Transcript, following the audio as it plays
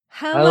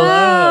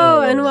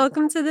Hello, and Hello.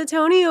 welcome to the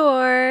Tony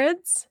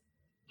Awards,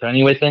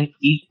 Tony with an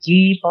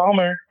E.T.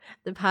 Palmer.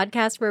 the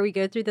podcast where we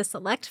go through the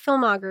select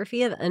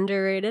filmography of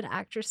underrated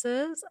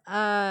actresses.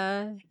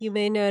 You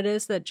may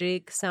notice that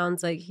Jake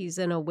sounds like he's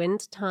in a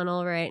wind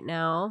tunnel right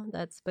now.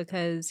 That's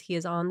because he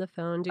is on the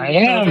phone due I to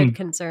COVID am.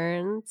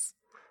 concerns.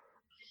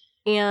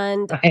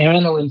 And I am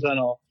in a wind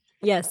tunnel.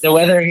 yes, The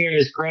weather here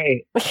is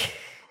great.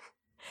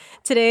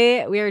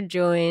 today we are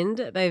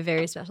joined by a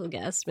very special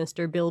guest,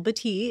 Mr. Bill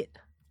Batiste.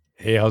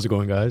 Hey, how's it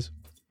going, guys?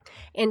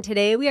 And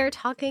today we are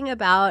talking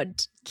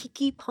about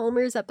Kiki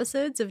Palmer's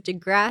episodes of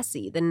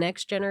Degrassi, The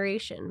Next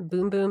Generation,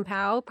 Boom Boom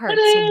Pow, parts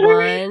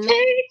 1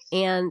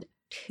 and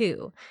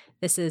 2.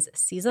 This is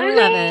season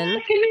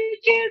 11,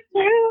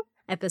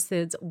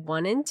 episodes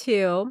 1 and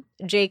 2,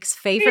 Jake's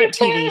favorite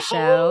TV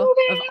show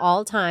of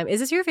all time.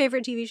 Is this your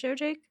favorite TV show,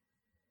 Jake?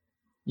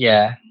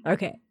 Yeah.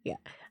 Okay, yeah.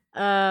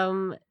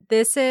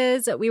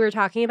 We were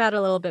talking about it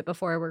a little bit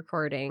before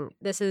recording.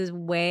 This is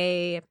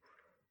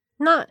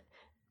not...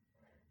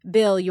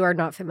 Bill, you are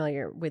not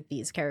familiar with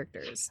these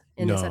characters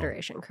in this No.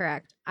 iteration,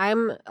 correct?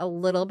 I'm a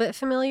little bit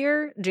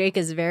familiar. Jake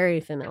is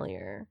very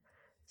familiar.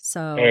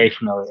 So Very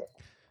familiar.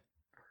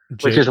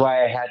 Which is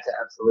why I had to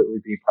absolutely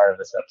be part of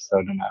this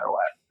episode no matter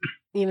what.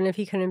 Even if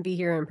he couldn't be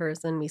here in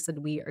person, we said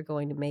we are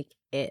going to make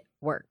it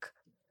work.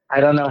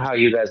 I don't know how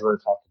you guys would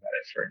have talked about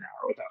it for an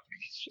hour without me.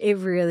 It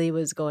really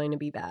was going to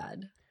be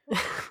bad.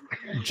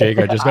 Jake,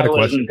 I just got a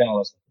question. Gonna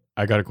listen.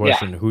 I got a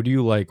question. Yeah. Who do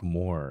you like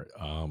more,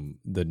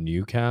 the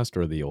new cast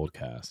or the old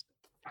cast?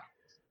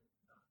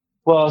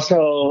 Well,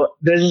 so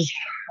this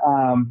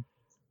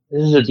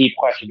is a deep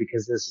question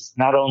because this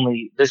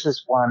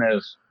is one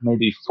of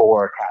maybe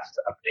 4 cast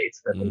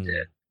updates that they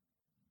did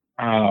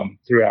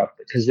throughout,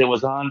 because it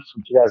was on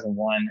from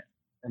 2001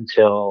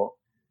 until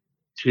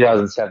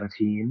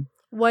 2017.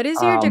 What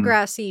is your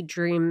Degrassi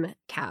dream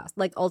cast?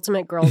 Like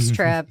Ultimate Girls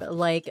Trip,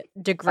 like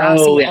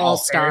Degrassi All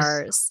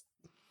Stars?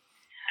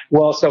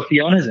 Well, so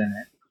Fiona's in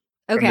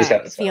it. Okay,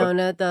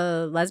 Fiona,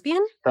 the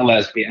lesbian? The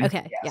lesbian.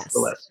 Okay, yes. The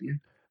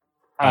lesbian.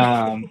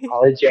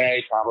 Holly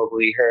J,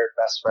 probably her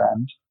best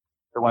friend,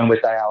 the one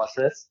with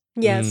dialysis.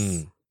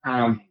 Yes.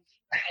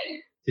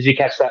 Did you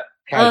catch that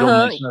casual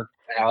mention of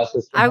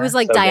dialysis? I was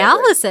like,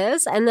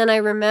 dialysis? And then I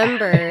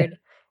remembered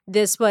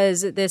this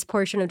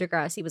portion of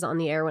Degrassi was on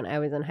the air when I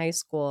was in high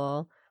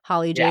school.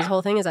 Holly J's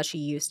whole thing is that she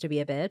used to be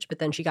a bitch, but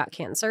then she got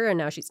cancer and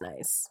now she's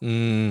nice.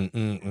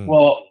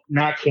 Well,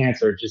 not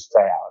cancer, just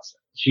dialysis.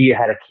 She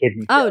had a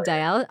kidney failure. Oh,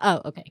 dialysis?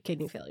 Oh, okay.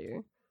 Kidney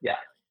failure. Yeah.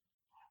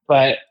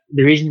 But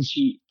the reason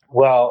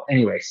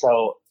anyway,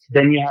 so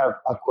then you have,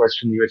 of course,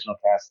 from the original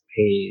cast,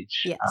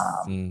 Paige. Yes.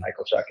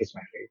 Michael Chuck is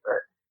my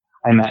favorite.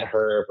 I met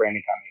her.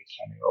 Brandon got me a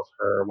cameo of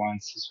her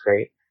once. She's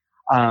great.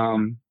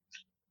 And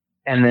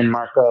then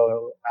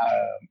Marco,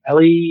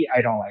 Ellie,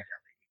 I don't like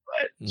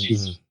Ellie, but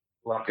she's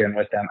lumped in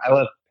with them. I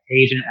love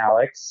Paige and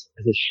Alex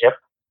as a ship.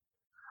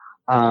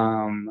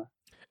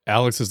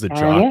 Alex is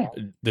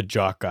the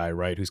jock guy,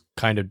 right? Who's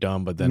kind of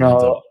dumb, but then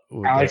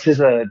Alex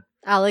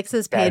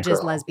is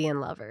Paige's lesbian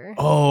lover.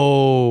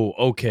 Oh,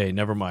 okay,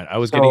 never mind. I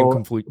was getting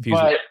confused.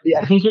 But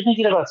I think you're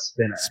thinking about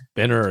Spinner.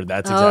 Spinner,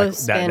 that's exactly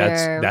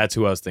Spinner. That's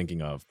who I was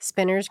thinking of.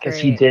 Spinner's great.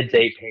 Because he did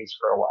date Paige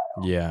for a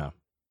while. Yeah.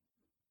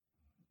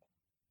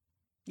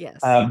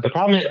 Yes. The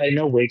problem is I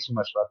know way too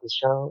much about this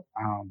show.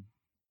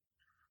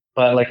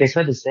 But like I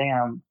said to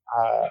Sam,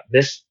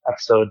 this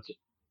episode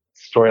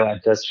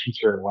storyline does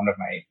feature one of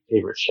my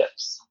favorite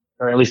ships,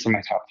 or at least in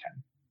my top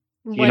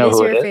 10. What is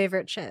your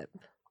favorite ship?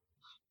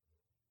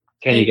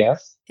 Can you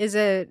guess? Is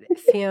it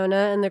Fiona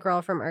and the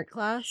girl from art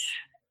class?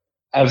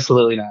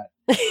 Absolutely not.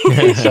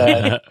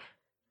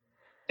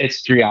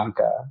 It's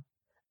Drianka.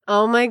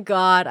 Oh my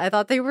god, I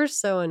thought they were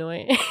so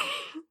annoying.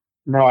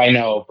 No, I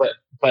know,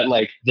 but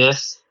like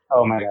this,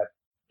 oh my god.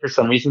 For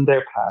some reason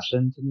their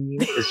passion to me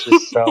is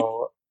just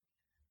so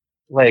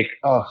like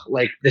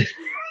this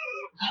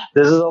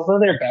is also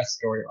their best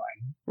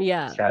storyline.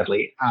 Yeah.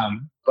 Sadly.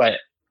 But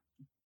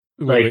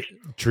wait,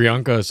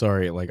 Drianka,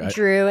 sorry,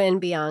 Drew and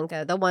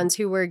Bianca, the ones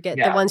who killed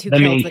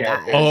the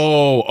guy.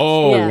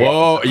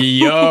 Whoa,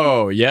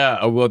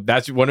 yeah. Well,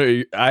 that's one of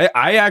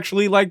I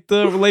actually like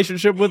the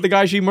relationship with the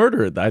guy she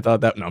murdered. I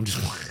thought that. No, I'm just.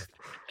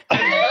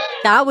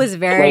 That was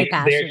very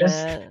passionate.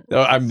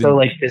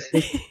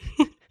 This.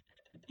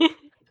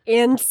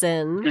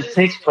 Anson. This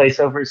takes place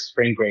over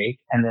spring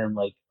break, and then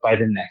by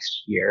the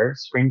next year,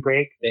 spring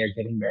break, they are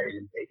getting married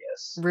in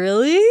Vegas.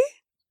 Really?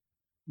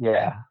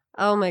 Yeah.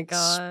 Oh my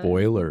god.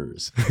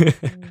 Spoilers.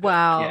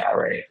 Wow. Yeah,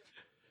 right.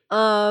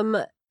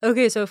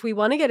 Okay, so if we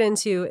want to get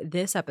into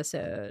this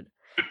episode,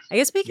 I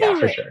guess we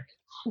can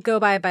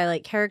go by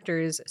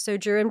characters. So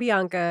Drew and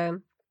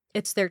Bianca,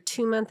 it's their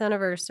 2-month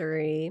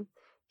anniversary.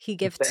 He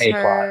gifts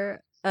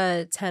her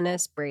a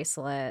tennis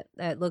bracelet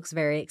that looks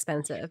very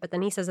expensive, but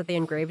then he says that they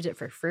engraved it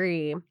for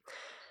free.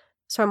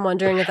 So I'm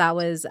wondering if that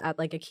was at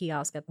a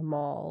kiosk at the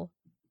mall.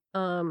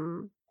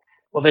 Well,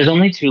 there's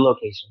only 2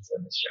 locations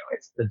in this show.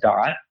 It's the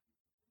Dot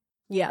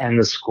and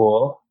the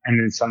school, and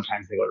then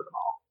sometimes they go to the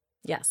mall.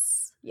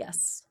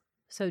 Yes.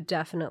 So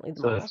definitely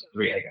the mall. mall. So that's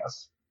 3, I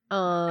guess.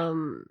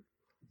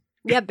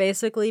 Yeah,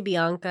 basically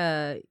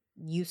Bianca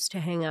used to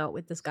hang out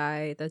with this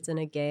guy that's in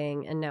a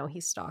gang and now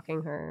he's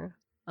stalking her.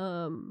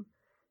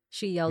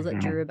 She yells at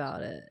Drew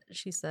about it.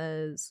 She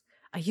says,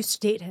 I used to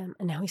date him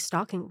and now he's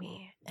stalking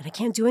me and I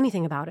can't do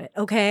anything about it,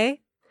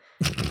 okay?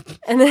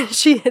 And then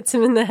she hits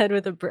him in the head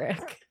with a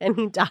brick and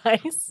he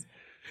dies.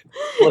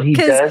 Well, he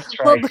does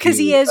try because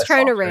he is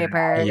trying to rape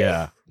her.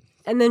 Yeah.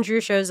 And then Drew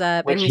shows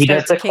up and he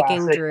starts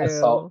kicking Drew.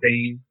 Assault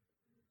thing.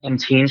 In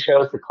teen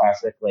shows, the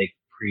classic like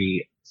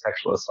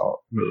pre-sexual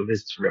assault move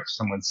is to rip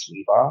someone's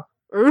sleeve off.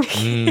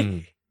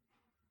 Because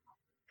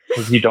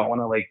you don't want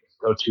to like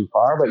go too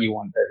far, but you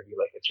want there to be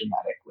like a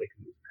dramatic like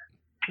movement.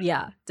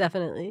 Yeah,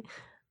 definitely.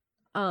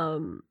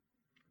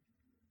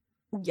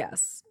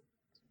 Yes.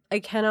 I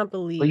cannot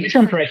believe. Well, you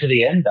jumped right to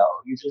the end, though.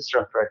 You just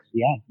jumped right to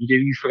the end.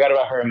 You forgot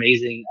about her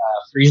amazing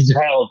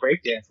freestyle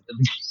breakdance at the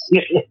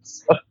beginning.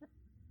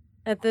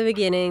 At the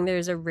beginning,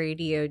 there's a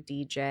radio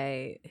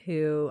DJ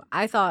who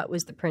I thought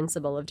was the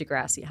principal of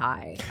Degrassi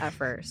High at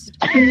first.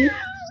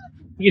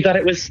 You thought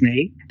it was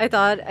Snake? I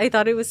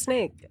thought it was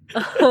Snake.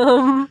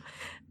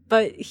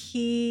 But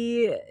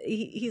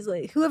he's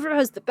like, whoever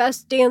has the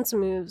best dance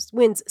moves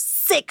wins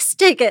 6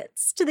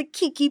 tickets to the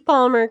Keke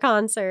Palmer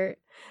concert.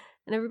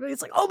 And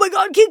everybody's like, oh my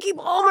God, Keke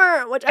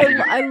Palmer! Which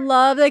I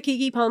love that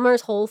Keke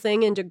Palmer's whole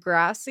thing in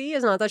Degrassi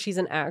is not that she's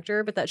an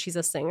actor, but that she's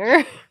a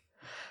singer.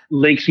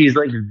 Like, she's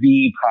like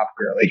the pop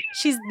girly.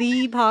 She's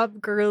the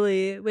pop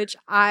girly, which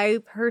I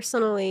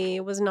personally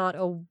was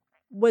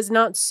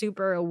not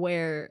super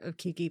aware of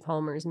Keke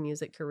Palmer's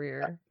music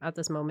career at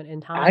this moment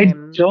in time. I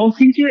don't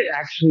think it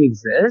actually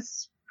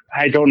exists.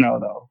 I don't know,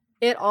 though.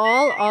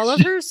 All of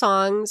her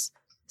songs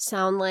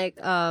sound like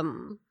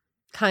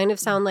kind of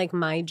sound like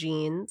My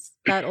Jeans,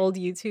 that old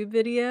YouTube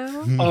video.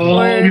 Oh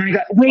my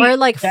God. Wait, or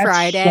like that's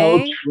Friday.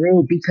 So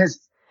true, because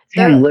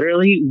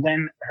literally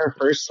when her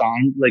first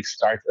song like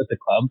starts at the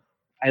club,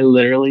 I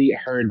literally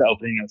heard the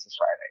opening of This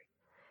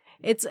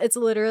Friday. It's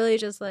literally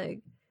just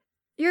like,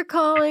 you're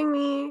calling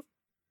me,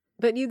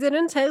 but you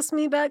didn't text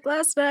me back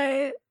last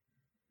night.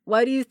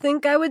 Why do you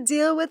think I would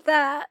deal with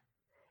that?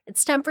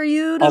 It's time for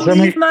you to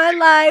leave my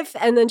life.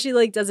 And then she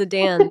like does a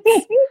dance.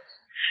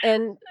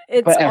 And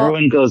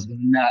everyone goes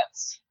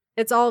nuts.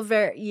 It's all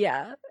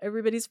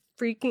everybody's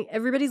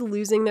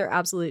losing their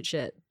absolute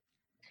shit.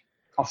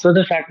 Also,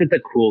 the fact that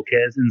the cool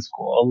kids in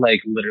school,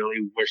 like, literally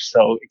were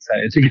so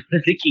excited to go to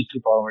the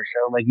Keke Palmer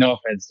show. Like, no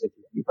offense to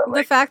Keke, but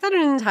the fact that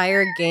an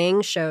entire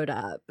gang showed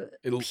up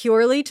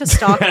purely to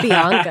stalk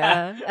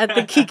Bianca at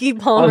the Keke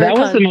Palmer. That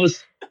was the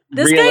most.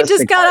 This guy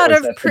just got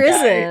out of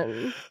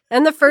prison,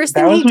 and the first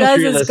thing he does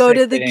is go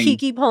to the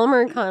Keke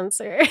Palmer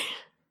concert.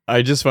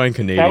 I just find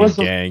Canadian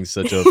gang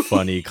such a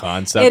funny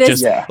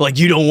concept. Like,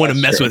 you don't want to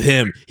mess with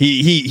him.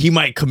 He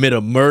might commit a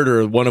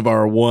murder, one of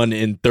our 1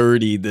 in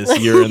 30 this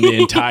year in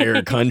the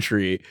entire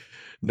country.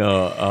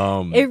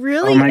 No, it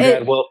really. Oh my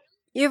God! Well,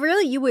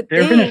 you would.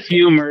 There have been a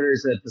few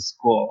murders at the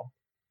school.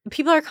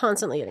 People are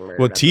constantly getting murdered.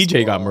 Well,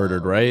 TJ got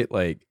murdered, right?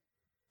 Like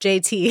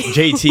JT,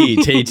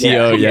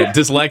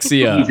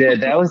 dyslexia. He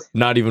did. That was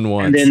not even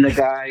once. And then the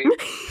guy.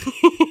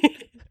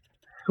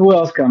 Who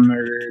else got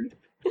murdered?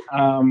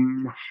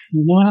 No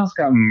one else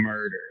got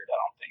murdered, I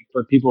don't think,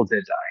 but people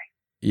did die.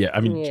 Yeah,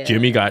 I mean,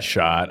 Jimmy got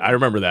shot. I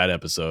remember that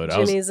episode.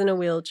 Jimmy's in a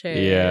wheelchair.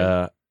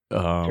 Yeah.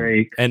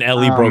 Drake. And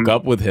Ellie broke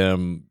up with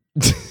him.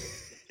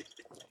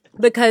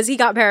 Because he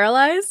got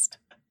paralyzed?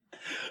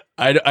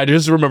 I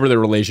just remember the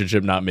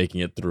relationship not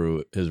making it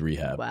through his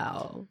rehab.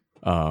 Wow.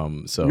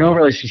 So no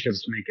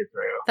relationships make it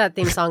through. That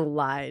theme song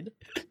lied.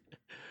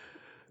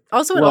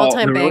 Also an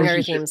all-time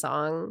banger theme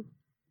song.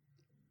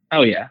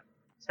 Oh, yeah.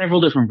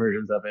 Several different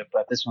versions of it,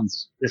 but this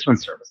one's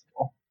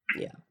serviceable.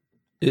 Yeah.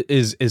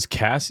 Is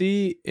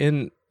Cassie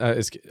in?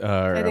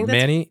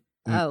 Manny?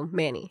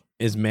 Manny.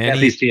 Is Manny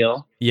Cassie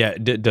Steele? Yeah.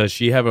 Does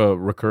she have a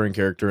recurring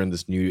character in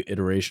this new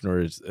iteration,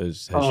 or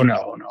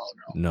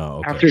no.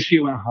 Okay. After she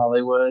went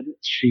Hollywood,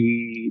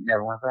 she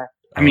never went back.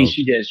 I mean,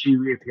 she did. She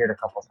reappeared a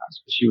couple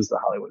times, but she was the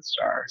Hollywood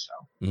star. So.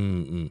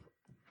 Mm-mm.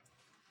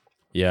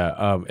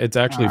 Yeah. It's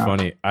actually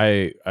funny.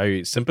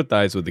 I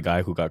sympathize with the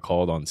guy who got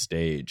called on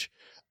stage.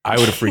 I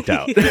would have freaked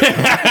out.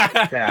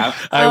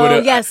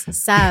 Sav. Yes,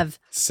 Sav.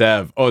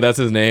 Sav. Oh, that's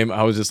his name.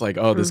 I was just like,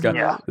 oh, this guy.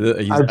 Yeah.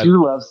 I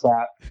do love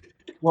Sav.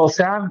 Well,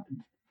 Sav,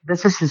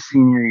 this is his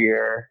senior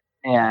year,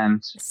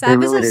 and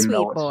Sav is a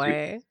sweet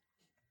boy.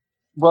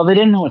 Well, they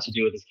didn't know what to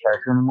do with his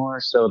character anymore,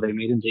 so they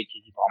made him date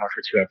Keke Palmer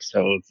for 2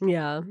 episodes.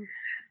 Yeah.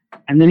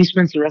 And then he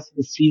spends the rest of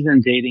the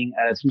season dating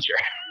a teacher.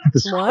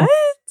 What?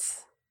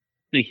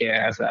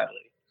 Yeah,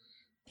 sadly.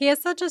 He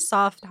has such a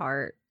soft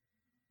heart.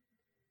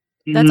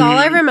 That's all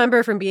I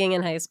remember from being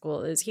in high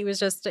school is he was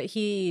just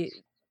he's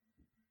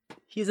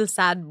a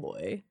sad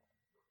boy.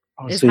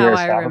 Is how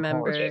I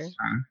remember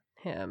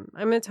him.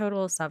 I'm a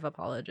total Sav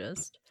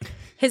apologist.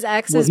 His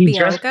ex is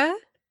Bianca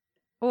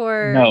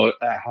or no,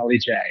 Holly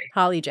J.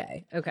 Holly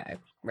J. Okay,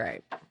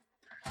 right.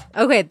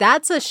 Okay,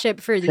 that's a ship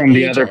for the from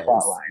ages. The other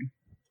plot line.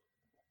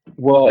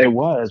 Well, it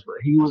was, but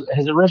he was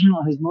his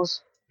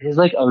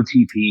like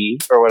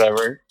OTP or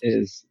whatever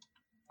is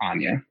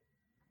Anya.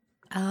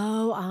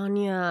 Oh,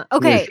 Anya.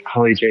 Okay.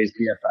 Holly J's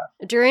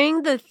BFF.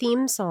 During the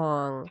theme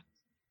song,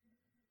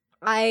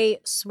 I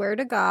swear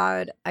to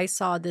God, I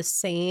saw the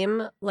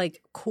same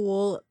like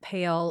cool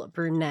pale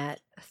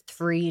brunette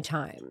 3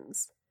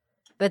 times,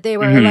 but they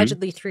were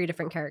allegedly 3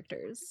 different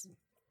characters.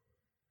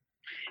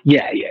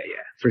 Yeah,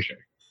 for sure.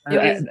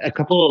 A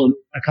couple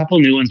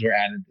new ones were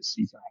added this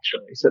season,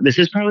 actually. So this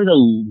is probably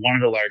one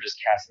of the largest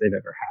casts they've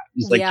ever had.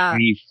 It's like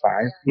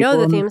 25. No,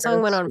 the theme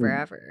song went on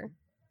forever.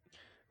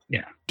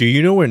 Yeah. Do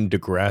you know when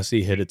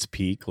Degrassi hit its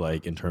peak,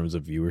 like in terms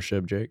of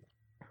viewership, Jake?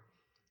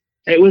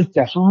 It was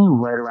definitely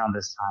right around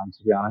this time,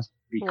 to be honest,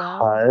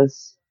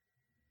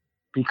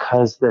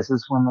 because this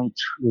is when the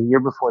year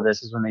before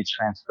this is when they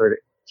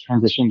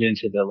transitioned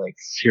into the like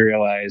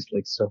serialized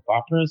like soap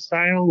opera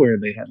style where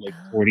they had like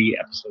 40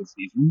 episode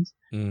seasons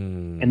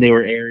and they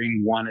were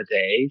airing one a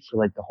day for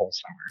like the whole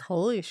summer.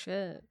 Holy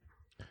shit.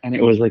 And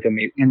it was like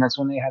amazing. And that's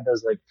when they had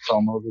those like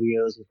promo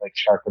videos with like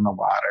Shark in the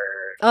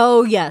Water.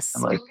 Oh yes.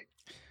 And, like,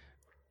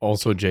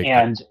 also, Jake,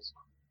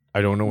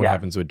 I don't know what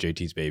happens with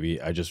JT's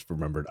Baby. I just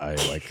remembered I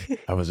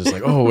was just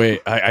like, oh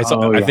wait,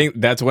 I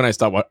think that's when I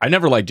stopped. I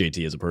never liked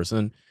JT as a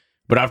person,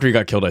 but after he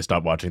got killed, I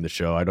stopped watching the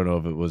show. I don't know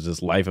if it was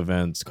just life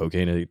events,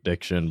 cocaine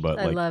addiction, but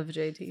I love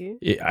JT.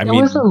 It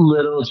was a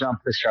little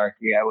jump to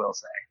Sharky, I will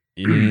say.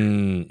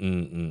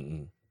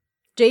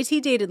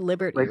 JT dated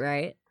Liberty,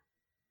 right?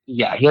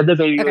 Yeah, he had the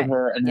baby with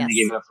her, and then they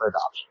gave it up for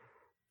adoption.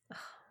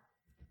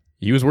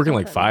 He was working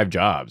like 5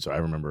 jobs. So I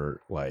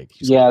remember like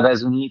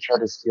that's when he tried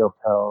to steal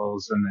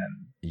pills, and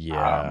then he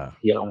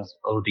almost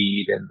OD'd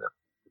in the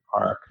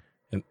park.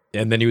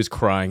 And then he was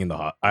crying in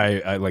the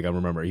I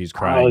remember he was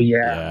crying. Oh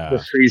yeah, the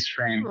freeze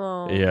frame.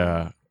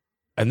 Yeah,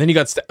 and then he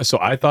got so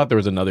I thought there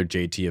was another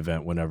JT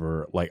event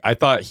whenever like I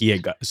thought he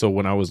had got so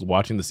when I was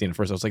watching the scene at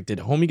first I was like, did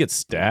homie get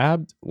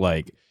stabbed?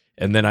 Like,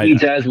 and then he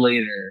does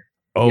later.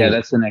 Oh yeah,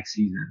 that's the next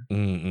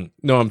season.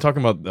 No, I'm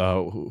talking about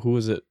who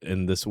was it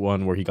in this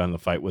one where he got in the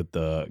fight with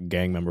the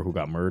gang member who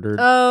got murdered?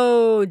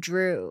 Oh,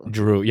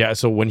 Drew. Yeah.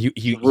 So when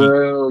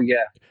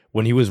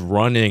when he was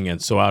running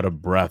and so out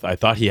of breath, I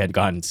thought he had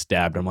gotten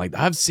stabbed. I'm like,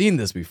 I've seen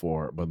this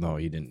before, but no,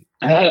 he didn't.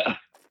 Yeah,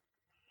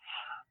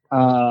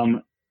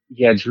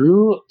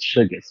 Drew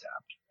should get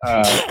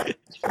stabbed.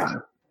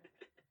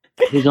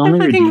 His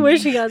only I fucking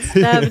wish he got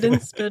stabbed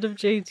instead of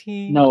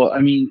JT. No, I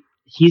mean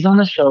he's on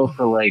the show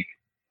for like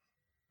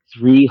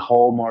 3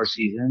 whole more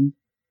seasons.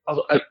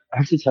 Also, I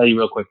have to tell you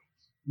real quick.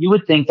 You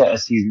would think that a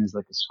season is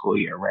like a school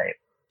year, right?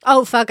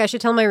 Oh fuck! I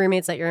should tell my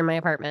roommates that you're in my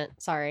apartment.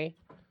 Sorry.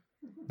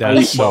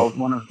 That's they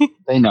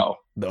know.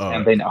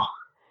 And they know.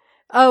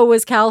 Oh,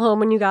 was Cal home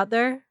when you got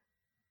there?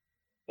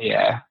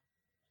 Yeah.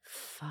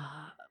 Fuck.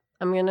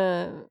 I'm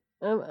gonna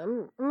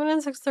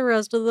text the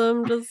rest of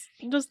them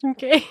just in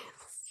case.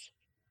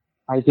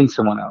 I think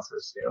someone else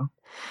is too.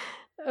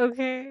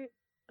 Okay.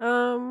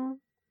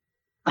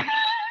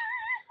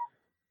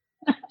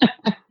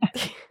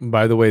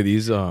 By the way,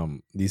 these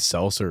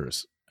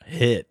seltzers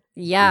hit.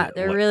 Yeah,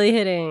 they're really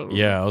hitting.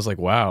 Yeah, I was like,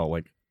 wow,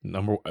 like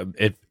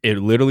it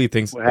literally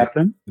thinks what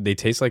happened? They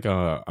taste like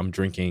I'm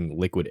drinking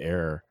liquid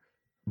air,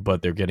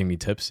 but they're getting me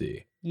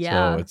tipsy.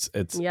 Yeah. So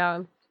it's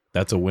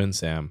that's a win,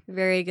 Sam.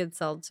 Very good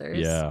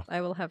seltzers. Yeah.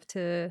 I will have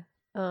to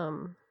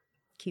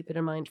keep it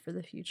in mind for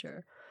the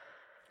future.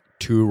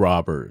 2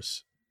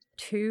 robbers.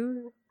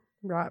 2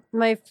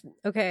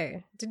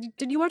 okay.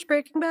 Did you watch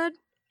Breaking Bad?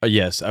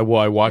 Yes, I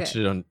watched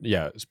it on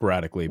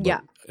sporadically,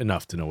 but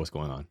enough to know what's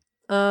going on.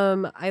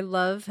 I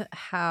love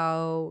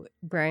how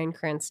Bryan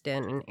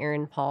Cranston and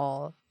Aaron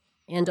Paul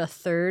and a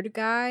third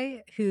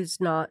guy who's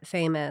not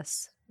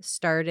famous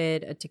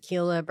started a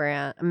tequila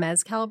brand, a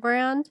mezcal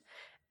brand,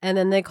 and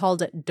then they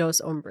called it Dos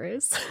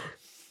Hombres.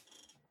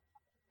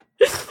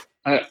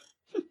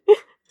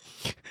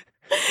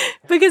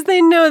 Because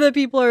they know that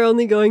people are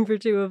only going for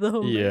 2 of the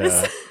hombres.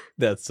 Yeah,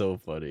 that's so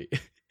funny.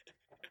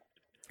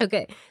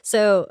 Okay,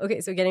 so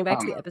getting back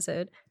to the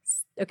episode.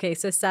 Okay,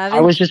 so Savage.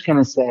 I was just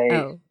gonna say.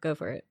 Oh, go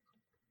for it.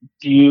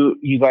 Do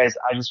you guys?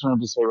 I just wanted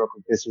to say real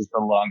quick. This is the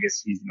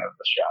longest season of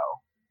the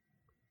show.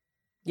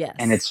 Yes,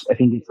 and I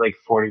think it's like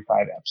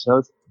 45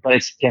 episodes. But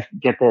it's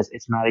get this,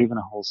 it's not even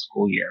a whole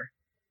school year.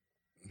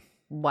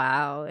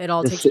 Wow, it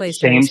all takes place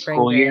during spring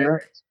school break.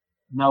 Year.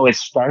 No, it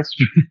starts.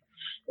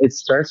 It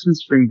starts in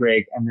spring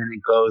break, and then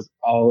it goes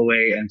all the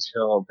way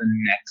until the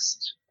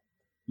next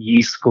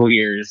school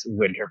year's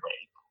winter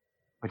break,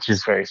 which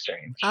is very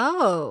strange.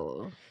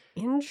 Oh,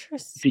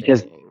 interesting.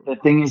 Because the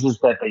thing is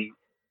that they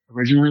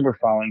originally were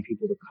following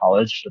people to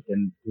college, but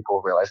then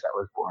people realized that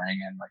was boring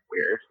and like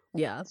weird.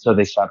 Yeah. So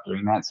they stopped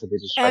doing that. So they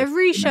just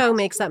every show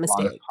makes that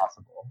mistake.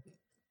 Possible.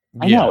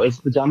 I know, it's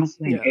the dumbest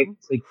thing. Yeah.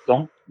 It's like,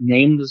 don't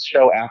name the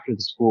show after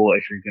the school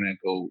if you're gonna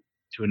go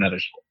to another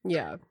school.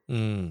 Yeah.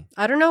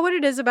 I don't know what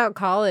it is about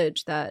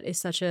college that is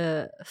such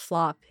a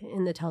flop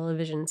in the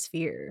television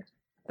sphere,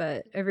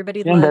 but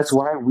everybody loves. And that's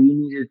why we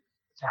needed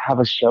to have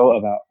a show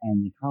about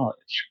only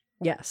college.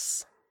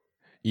 Yes.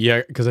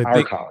 Yeah, because I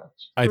think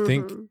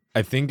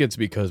Mm-hmm. it's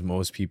because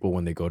most people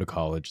when they go to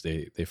college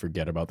they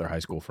forget about their high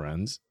school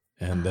friends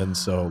And then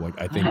so like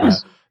I think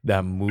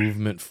that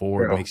movement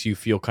forward makes you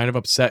feel kind of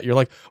upset. You're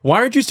like, why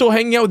aren't you still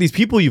hanging out with these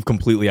people you've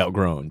completely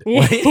outgrown?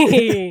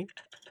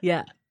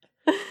 Yeah.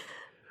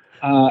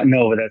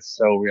 No, but that's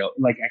so real.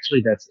 Like,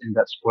 actually, that's in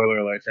that spoiler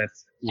alert.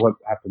 That's what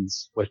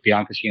happens with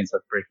Bianca. She ends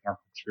up breaking up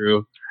with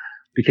Drew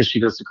because she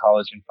goes to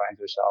college and finds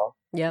herself.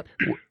 Yep.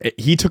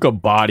 He took a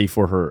body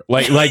for her.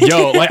 Like,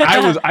 yo, like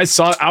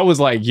I was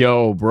like,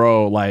 yo,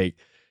 bro, like,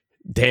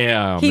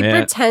 damn, he man.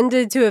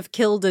 pretended to have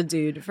killed a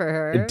dude for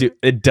her.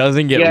 It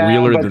doesn't get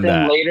realer than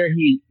that. Later,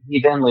 he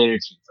then later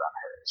cheats on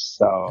her.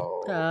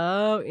 So.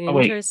 Oh,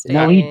 interesting.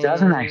 No, he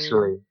doesn't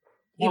actually.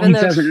 Even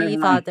though he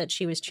thought that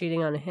she was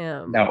cheating on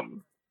him. No,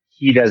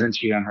 he doesn't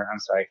cheat on her. I'm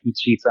sorry. He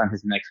cheats on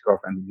his next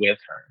girlfriend with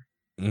her.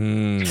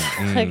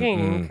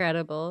 Fucking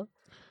incredible.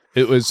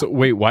 It was,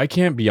 wait, why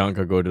can't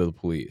Bianca go to the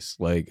police?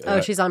 Like,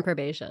 she's on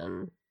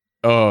probation.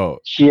 Oh,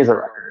 she has a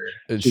record.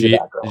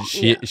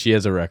 She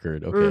has a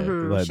record. Okay,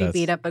 mm-hmm. She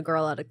beat up a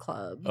girl at a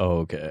club. Oh,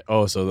 okay.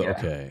 Oh, so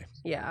okay.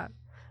 Yeah.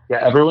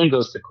 Yeah, everyone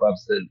goes to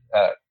clubs that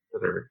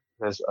are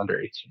under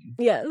 18.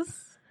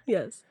 Yes.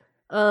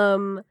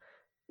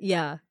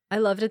 Yeah. I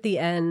loved at the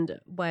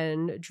end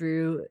when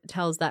Drew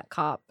tells that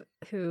cop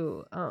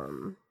who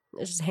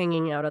is just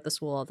hanging out at the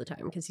school all the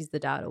time because he's the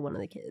dad of one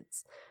of the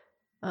kids.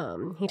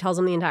 He tells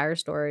him the entire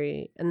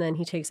story, and then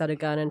he takes out a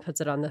gun and puts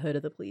it on the hood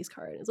of the police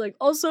car. And it's like,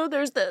 also,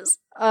 there's this.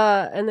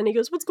 And then he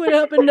goes, what's going to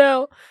happen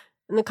now?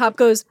 And the cop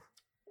goes,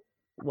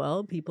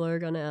 well, people are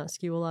going to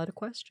ask you a lot of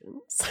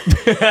questions.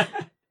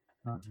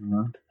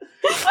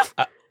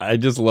 I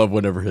just love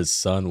whenever his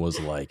son was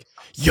like,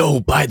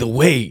 yo, by the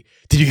way,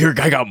 did you hear a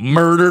guy got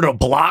murdered a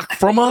block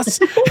from us?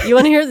 You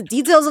want to hear the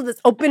details of this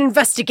open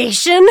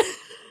investigation?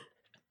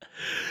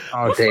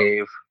 Oh,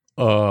 Dave.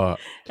 And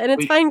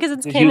it's fine because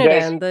it's Canada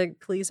and the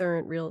police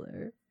aren't real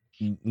there.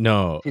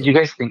 No. Did you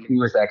guys think he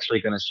was actually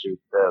going to shoot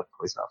the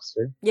police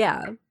officer?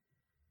 Yeah.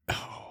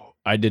 Oh,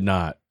 I did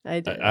not. I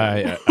did.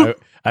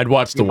 I'd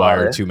watched The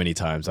Wire too many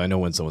times. I know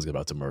when someone's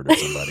about to murder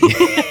somebody.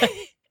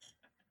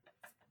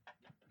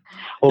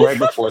 Well, right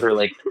before they're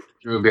like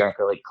Drew and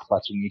Bianca like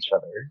clutching each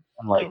other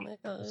and like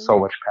so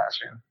much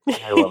passion.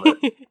 I love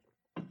it.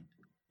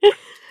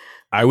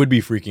 I would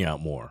be freaking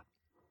out more.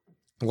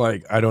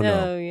 Like, I don't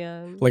know. Oh,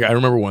 yeah. Like, I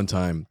remember one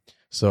time.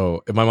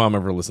 So if my mom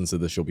ever listens to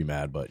this, she'll be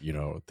mad, but you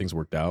know, things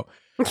worked out.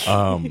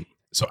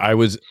 So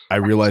I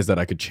realized that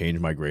I could change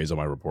my grades on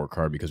my report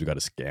card because we got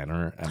a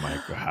scanner at my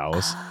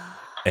house.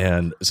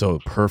 And so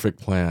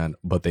perfect plan,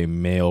 but they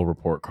mail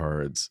report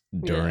cards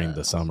during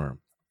the summer.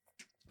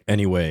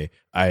 Anyway,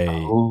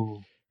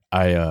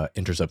 I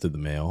intercepted the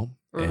mail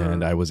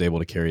and I was able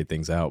to carry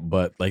things out.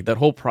 But like that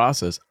whole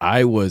process,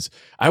 I was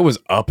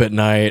up at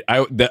night.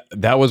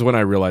 That was when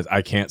I realized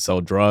I can't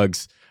sell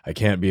drugs. I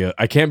can't be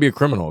a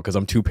criminal because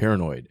I'm too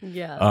paranoid.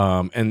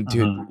 Yeah. And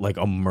dude, like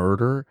a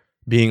murder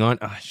being on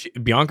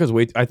Bianca's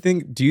way.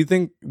 Do you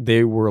think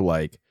they were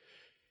like?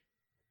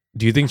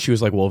 Do you think she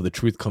was like, well, if the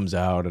truth comes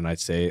out and I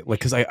say like,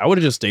 because I would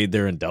have just stayed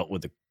there and dealt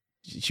with it.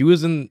 She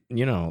was in, I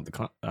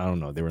don't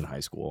know, they were in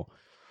high school.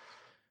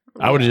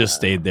 I would have just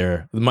stayed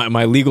there.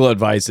 My legal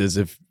advice is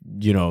if,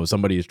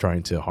 somebody is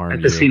trying to harm you.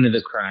 At the scene of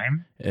the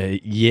crime?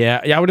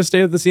 Yeah, I would have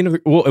stayed at the scene of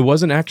the... Well, it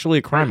wasn't actually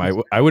a crime.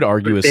 I would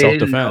argue as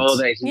self-defense. Know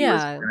that he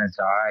was going to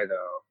die,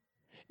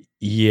 though.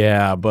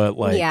 Yeah, but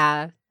like...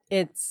 Yeah,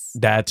 it's...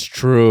 That's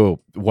true.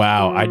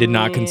 Wow, I did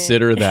not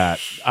consider that.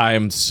 I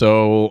am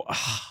so...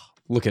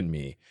 look at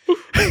me.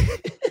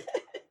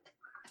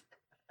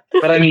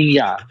 But I mean,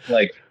 yeah,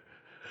 like,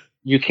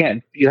 you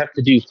have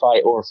to do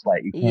fight or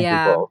flight. You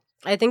can't do both.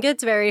 I think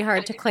it's very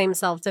hard to claim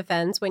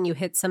self-defense when you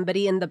hit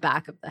somebody in the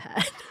back of the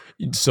head.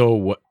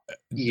 So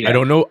I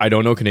don't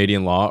know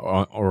Canadian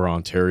law or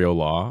Ontario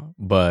law,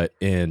 but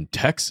in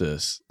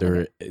Texas,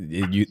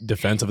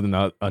 defense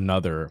of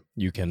another,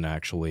 you can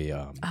actually.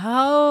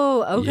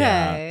 Oh, okay.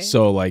 Yeah.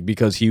 So like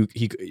because she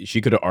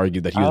could have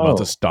argued that he was about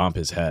to stomp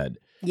his head.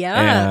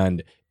 Yeah.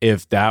 And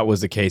if that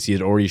was the case, he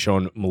had already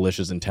shown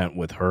malicious intent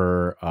with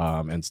her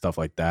and stuff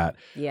like that.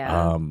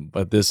 Yeah.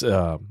 But this,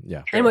 yeah.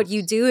 And what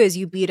you do is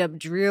you beat up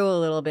Drew a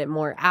little bit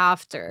more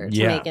after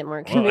to make it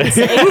more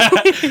convincing.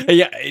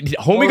 Yeah.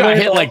 Homie got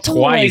hit like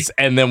twice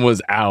and then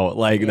was out.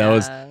 Like that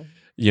was,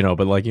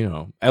 but like,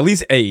 at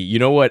least, hey, you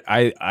know what?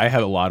 I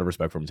have a lot of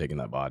respect for him taking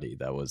that body.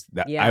 That was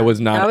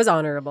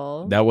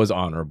honorable. That was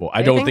honorable.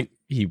 I don't think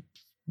he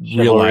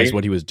realized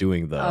what he was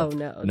doing though.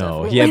 Oh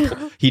no,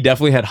 he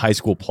definitely had high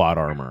school plot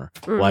armor.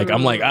 Like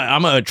I'm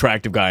I'm an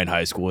attractive guy in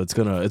high school. It's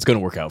gonna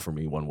work out for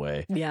me one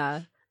way.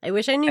 Yeah, I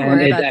wish I knew more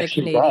about the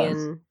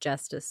Canadian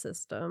justice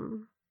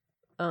system.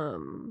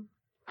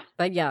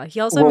 But yeah, he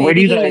also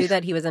maybe he knew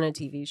that he was in a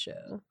TV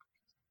show.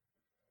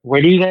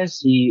 Where do you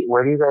guys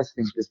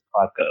think this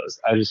plot goes?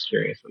 I'm just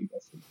curious what you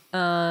guys think.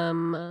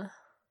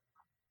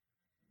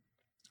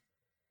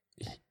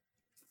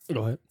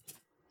 Go ahead.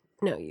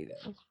 No, you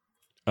go.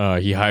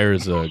 He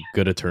hires a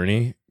good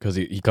attorney because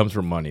he comes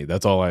from money.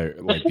 That's all I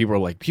like. People are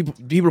like, people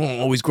don't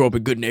always grow up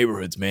in good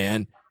neighborhoods,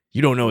 man.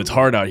 you don't know it's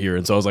hard out here.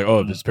 And so I was like,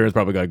 oh, his parents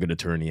probably got a good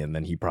attorney. And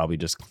then he probably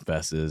just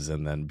confesses.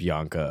 And then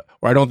Bianca,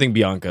 or I think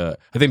Bianca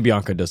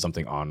does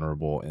something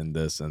honorable in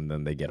this, and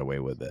then they get away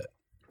with it.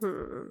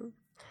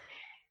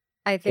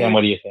 I think. Dan,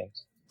 what do you think?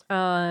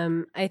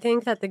 I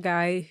think that the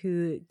guy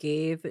who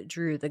gave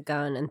Drew the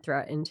gun and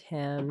threatened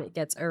him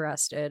gets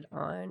arrested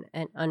on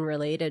an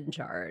unrelated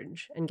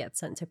charge and gets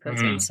sent to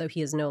prison. So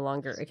he is no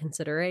longer a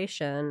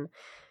consideration.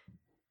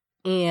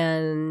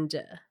 And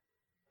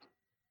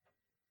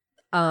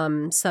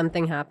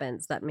something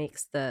happens that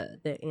makes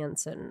the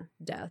Anson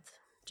death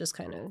just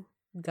kind of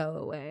go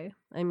away.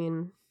 I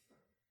mean,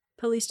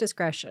 police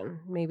discretion.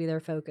 Maybe they're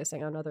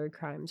focusing on other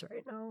crimes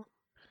right now.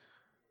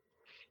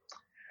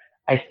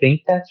 I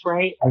think that's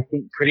right. I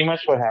think pretty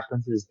much what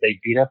happens is they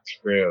beat up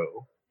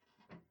Drew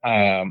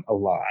a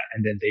lot,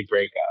 and then they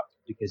break up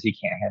because he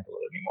can't handle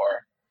it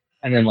anymore.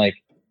 And then like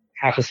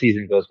half a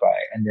season goes by,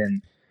 and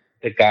then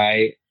the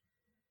guy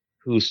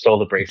who stole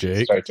the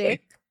bracelet starts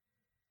like,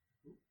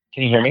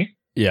 can you hear me?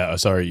 Yeah,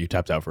 sorry, you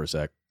tapped out for a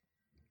sec.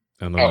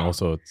 And then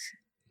also it's...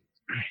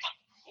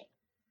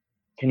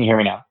 Can you hear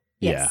me now?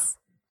 Yes.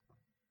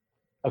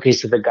 Yeah. Okay,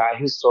 so the guy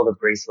who stole the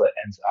bracelet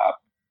ends up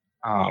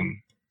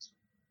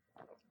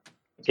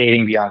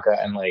dating Bianca,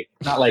 and like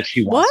not like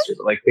she wants to,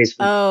 but like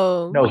basically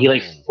no, he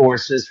like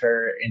forces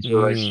her into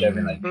a relationship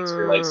and like makes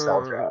her like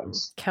sell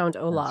drugs. Count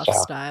Olaf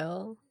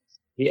style.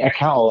 Yeah,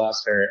 Count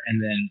Olaf's her,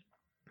 and then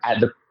at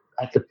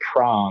the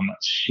prom,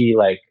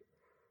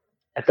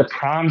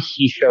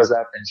 he shows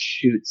up and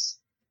shoots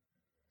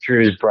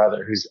Drew's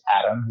brother, who's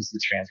Adam, who's the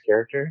trans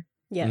character.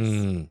 Yes.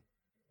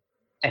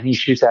 And he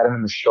shoots Adam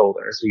in the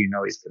shoulder, so you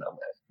know he's gonna live.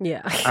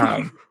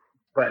 Yeah.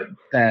 But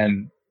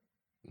then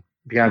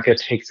Bianca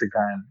takes a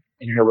gun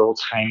in her little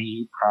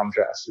tiny prom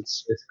dress.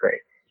 It's great.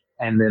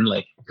 And then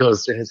like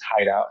goes to his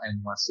hideout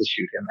and wants to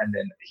shoot him. And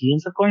then he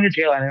ends up going to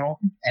jail. And I don't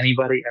think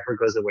anybody ever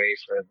goes away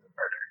for the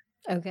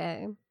murder.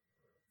 Okay.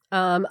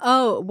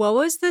 What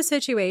was the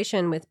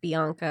situation with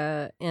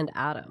Bianca and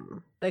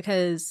Adam?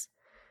 Because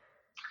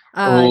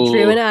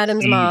Drew and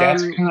Adam's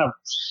mom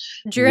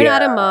Drew and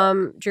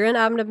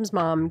Adam's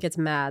mom gets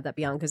mad that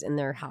Bianca's in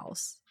their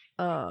house.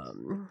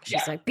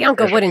 She's like,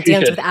 Bianca wouldn't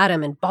dance with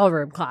Adam in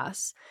ballroom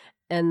class.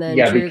 And then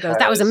Drew goes,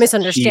 that was a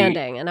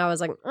misunderstanding. And I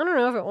was like, I don't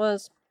know if it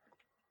was.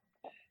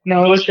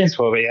 No, it was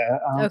transphobia.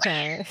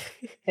 Okay.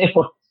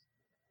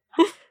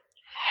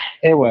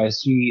 It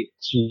was.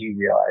 She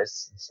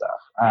realized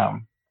stuff.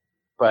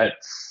 But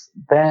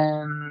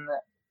then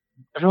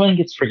everyone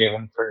gets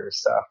forgiven for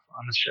stuff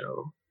on the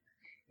show.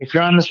 If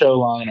you're on the show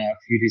long enough,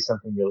 you do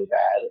something really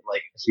bad,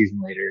 like a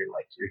season later,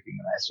 like you're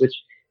humanized, which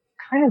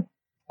kind of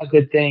a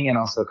good thing and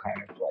also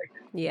kind of like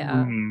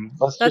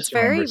that's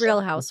very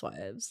Real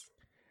Housewives.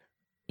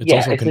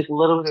 It's like a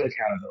little bit of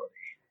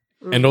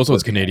accountability. And also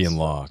it's Canadian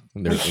law.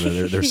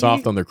 They're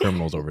soft on their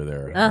criminals over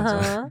there.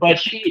 Uh-huh. But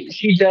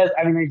she does,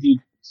 I mean, I do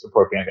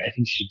support Bianca. I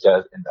think she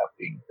does end up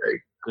being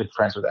very good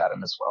friends with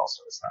Adam as well,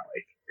 so it's not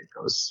like it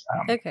goes...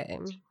 okay.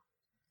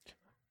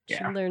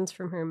 She learns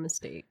from her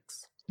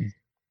mistakes.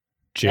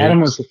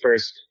 Adam was the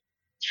first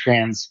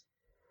trans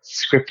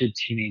scripted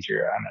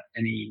teenager on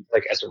any,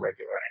 like as a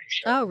regular on any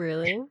show. Oh,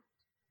 really?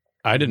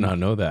 I did not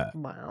know that.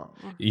 Wow.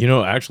 You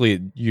know,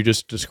 actually, you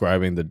just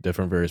describing the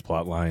different various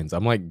plot lines.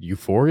 I'm like,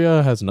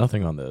 Euphoria has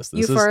nothing on this.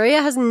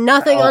 Euphoria has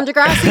nothing on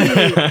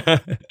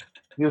Degrassi.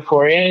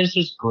 Euphoria is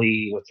just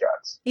Glee with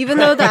drugs. Even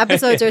though the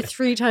episodes are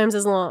 3 times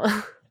as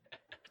long.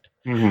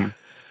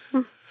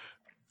 Mm-hmm.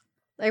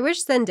 I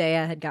wish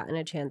Zendaya had gotten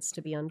a chance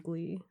to be on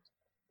Glee.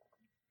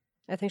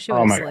 I think she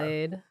would have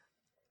slayed.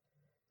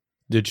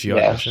 Did she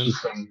audition?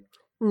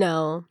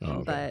 No,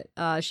 but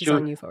she's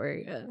on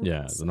Euphoria.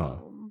 Yeah,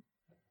 no.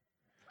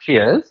 She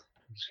is?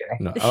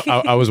 No,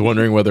 I was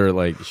wondering whether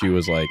like she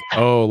was like,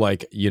 oh,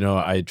 like, you know,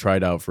 I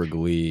tried out for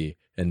Glee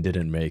and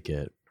didn't make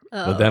it.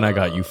 But then I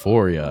got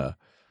Euphoria.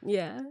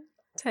 Yeah.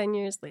 10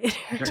 years later.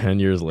 10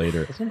 years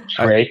later. Isn't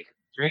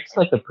Drake's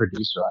like the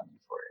producer on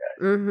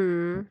Euphoria.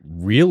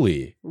 Mm-hmm.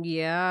 Really?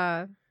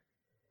 Yeah.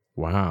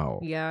 Wow.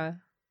 Yeah.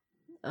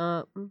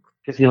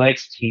 Because he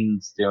likes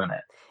teens doing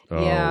it.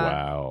 Oh,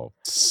 wow.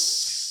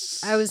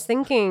 I was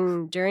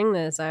thinking during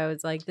this, I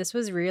was like, this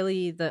was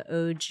really the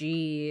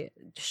OG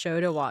show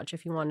to watch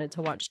if you wanted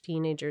to watch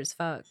teenagers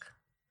fuck.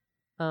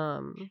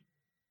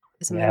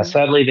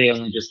 Sadly, they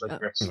only just like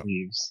rip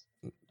sleeves.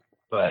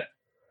 But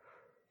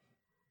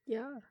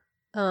yeah.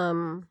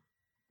 One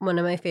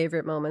of my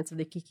favorite moments of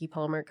the Keke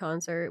Palmer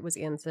concert was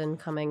Anson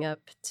coming up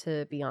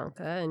to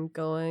Bianca and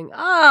going,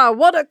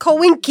 what a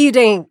coinky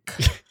dink.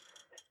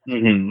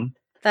 Mm-hmm.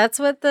 That's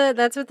what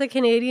the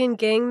Canadian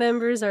gang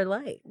members are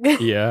like.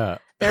 Yeah.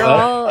 They're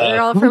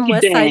all from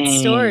West Side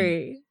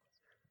Story.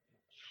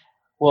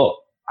 Well,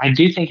 I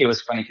do think it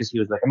was funny because he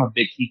was like, I'm a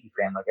big Keke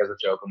fan, like as a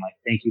joke. I'm like,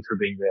 thank you for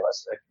being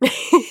realistic.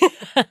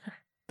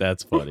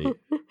 That's funny.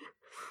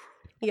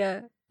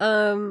 Yeah.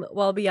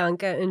 While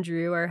Bianca and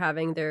Drew are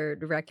having their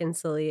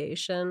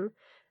reconciliation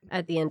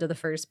at the end of the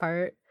first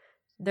part,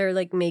 they're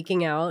like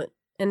making out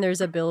and there's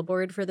a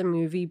billboard for the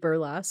movie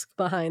Burlesque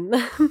behind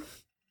them.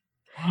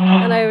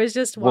 And I was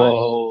just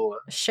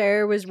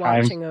Cher was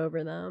watching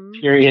over them.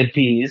 Period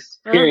piece.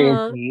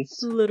 Period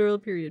piece. Literal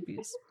period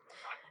piece.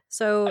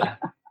 So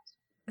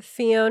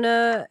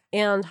Fiona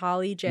and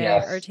Holly J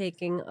are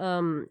taking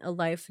a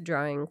life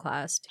drawing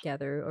class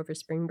together over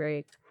spring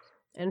break,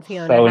 and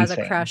Fiona has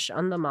a crush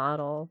on the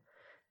model.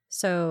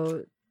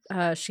 So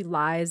she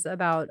lies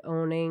about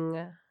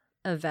owning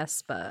a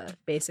Vespa,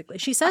 basically.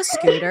 She says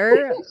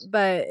scooter,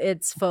 but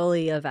it's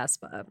fully a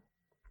Vespa.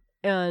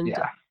 And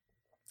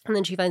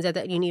then she finds out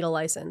that you need a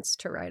license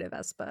to ride a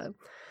Vespa.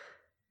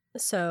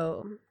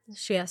 So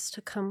she has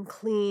to come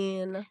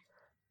clean.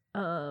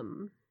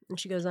 And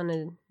she goes on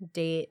a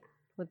date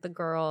with the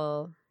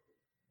girl.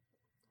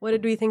 What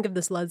did we think of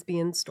this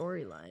lesbian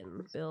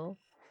storyline, Bill?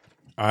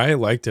 I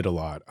liked it a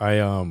lot.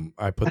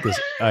 I put this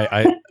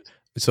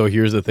so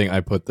here's the thing. I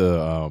put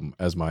the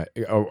as my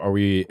are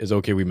we is it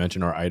okay we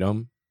mention our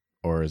item,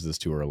 or is this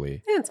too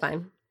early? Yeah, it's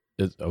fine.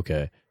 It's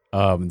okay.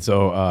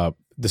 So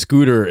the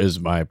scooter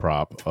is my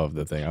prop of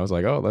the thing. I was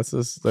like, oh, let's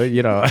just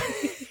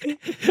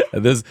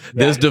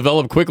this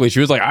developed quickly. She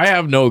was like, I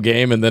have no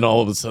game, and then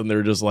all of a sudden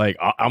they're just like,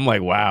 I'm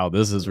like, wow,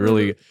 this is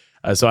really.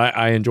 So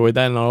I enjoyed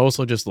that, and I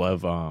also just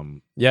love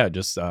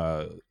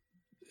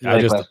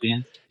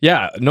lesbians?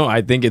 Yeah, no,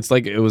 I think it's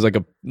like it was like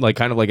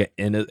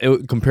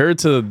compared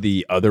to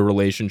the other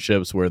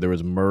relationships where there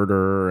was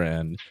murder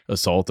and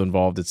assault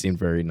involved, it seemed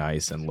very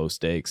nice and low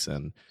stakes,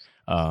 and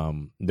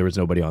there was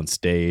nobody on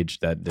stage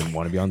that didn't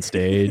want to be on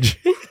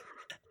stage.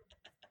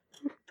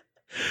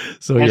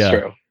 So that's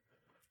true.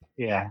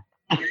 Yeah.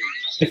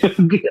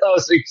 Oh,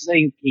 so you're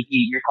saying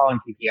Kiki? You're calling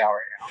Kiki out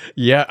right now?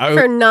 Yeah,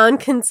 for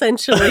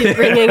non-consensually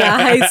bringing a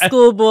high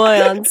school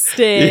boy on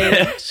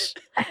stage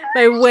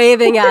by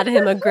waving at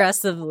him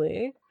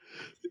aggressively.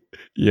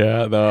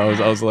 Yeah, no,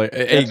 I was like,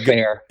 hey, that's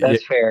fair.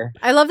 That's fair.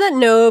 I love that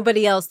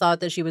nobody else thought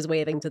that she was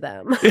waving to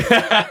them.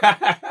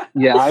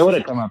 Yeah, I would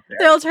have come up there.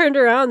 They all turned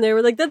around. They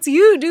were like, "That's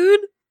you,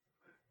 dude."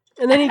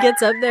 And then he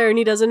gets up there and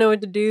he doesn't know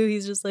what to do.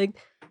 He's just like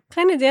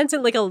kind of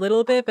dancing like a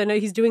little bit, but no,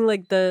 he's doing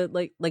like the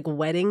like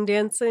wedding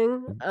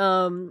dancing.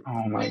 Oh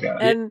my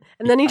god! And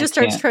then he just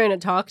starts trying to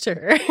talk to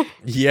her.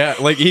 Yeah,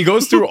 like he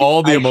goes through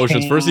all the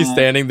emotions. First, he's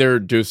standing there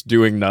just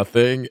doing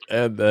nothing,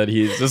 and then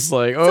he's just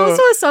like, "Oh." It's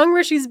also a song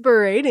where she's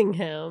berating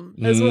him.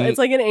 It's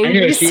like an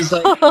angry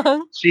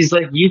song. She's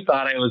like, "You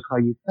thought I would call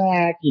you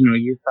back.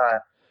 You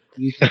thought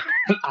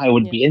I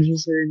would be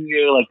interested in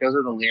you." Like those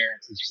are the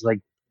lyrics, and she's like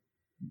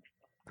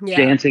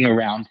dancing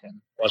around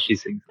him while she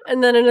sings.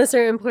 And then at a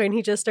certain point,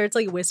 he just starts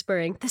like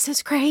whispering, "This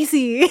is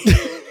crazy."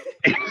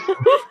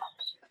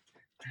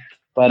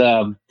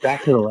 But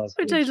back to the lesbians,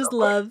 which I just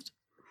loved.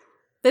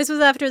 This was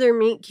after their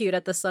meet cute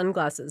at the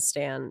sunglasses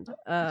stand. Do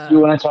you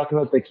want to talk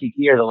about the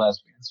Kiki or the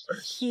lesbians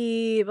first?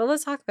 Well,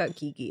 let's talk about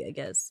Kiki, I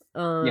guess.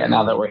 Yeah,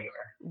 now that we're here.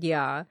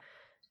 Yeah.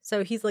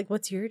 So he's like,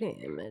 "What's your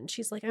name?" And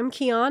she's like, "I'm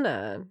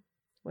Kiana,"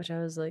 which I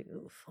was like,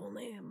 "Ooh, full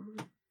name."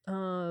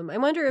 I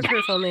wonder if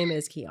her full name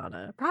is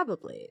Kiana.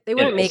 Probably. They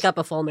wouldn't make up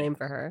a full name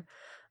for her.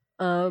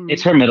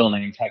 It's her middle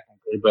name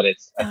technically, but I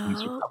think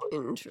it's probably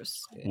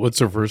interesting. What's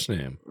her first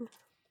name?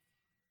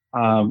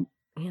 Angela.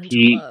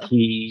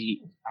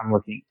 I'm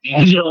looking.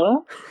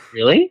 Angela?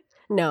 Really?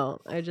 No,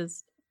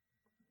 it's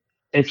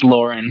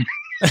Lauren.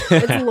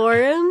 It's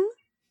Lauren?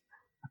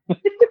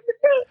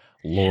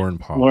 Lauren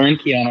Palmer. Lauren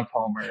Kiana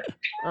Palmer.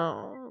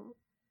 Oh.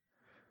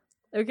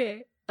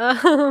 Okay.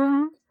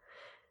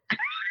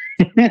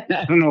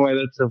 I don't know why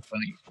that's so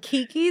funny.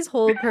 Kiki's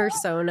whole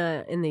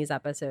persona in these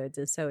episodes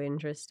is so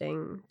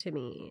interesting to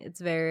me. It's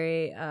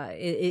very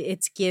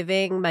it's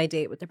giving My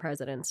Date with the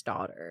President's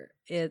Daughter.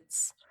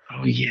 It's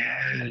oh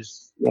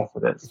yes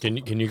it is. Can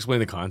you explain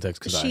the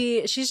context? Because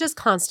she's just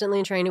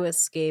constantly trying to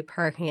escape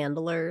her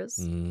handlers,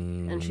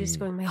 and she's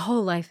going, "My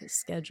whole life is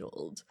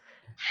scheduled.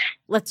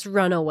 Let's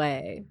run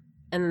away."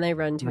 And then they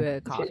run to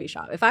a coffee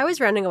shop. If I was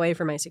running away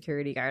from my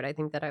security guard, I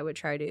think that I would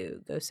try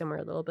to go somewhere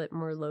a little bit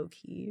more low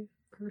key.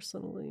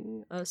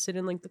 Personally, sit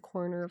in like the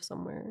corner of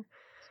somewhere.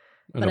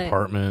 An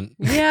apartment.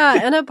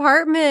 Yeah, an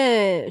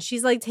apartment.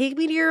 She's like, "Take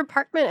me to your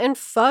apartment and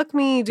fuck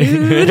me,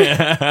 dude."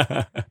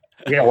 Yeah,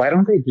 why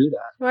don't they do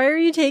that? Why are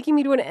you taking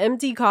me to an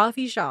empty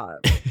coffee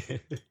shop?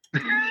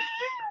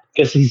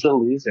 Because he's a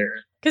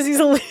loser. Because he's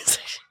a loser.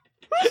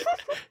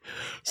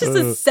 Just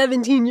a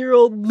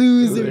 17-year-old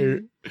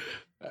loser.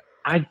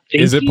 I think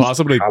is it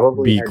possible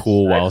to be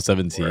cool while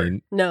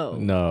 17? No,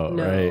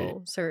 right?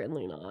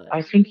 Certainly not.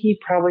 I think he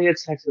probably had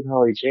sex with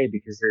Holly J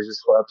because there's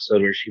this whole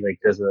episode where she like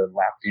does a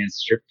lap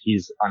dance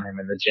striptease on him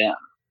in the gym.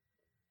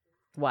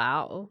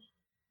 Wow,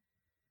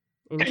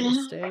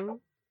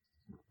 interesting.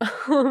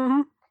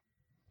 But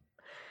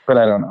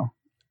I don't know.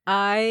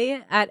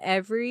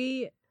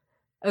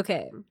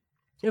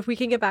 If we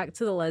can get back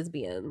to the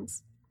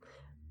lesbians,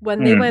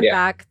 when they went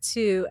back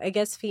to, I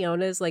guess,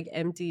 Fiona's like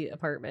empty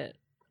apartment.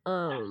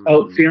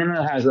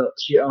 Fiona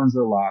she owns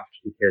a loft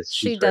because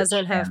she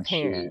doesn't have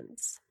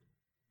parents.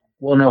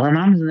 Well, no, her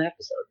mom's in the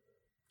episode.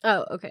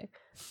 Oh, okay.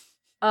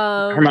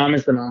 Her mom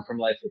is the mom from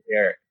Life with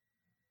Derek.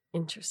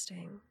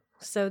 Interesting.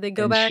 So they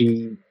go back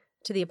to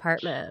the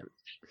apartment,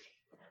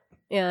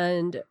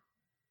 and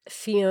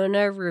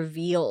Fiona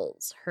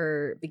reveals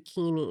her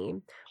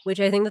bikini, which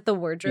I think that the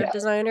wardrobe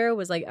designer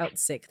was like out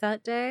sick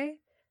that day.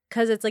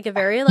 Because it's like a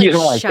very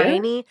like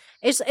shiny.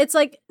 It's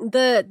like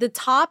the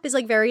top is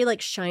like very like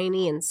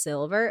shiny and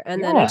silver,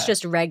 and then it's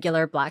just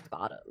regular black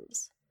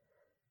bottoms.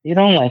 You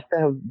don't like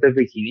the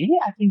bikini?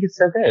 I think it's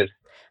so good.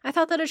 I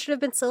thought that it should have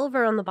been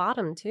silver on the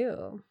bottom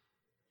too.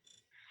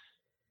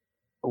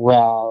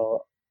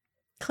 Well,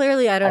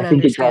 clearly I don't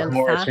understand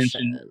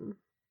fashion.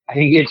 I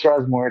think it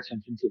draws more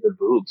attention to the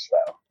boobs,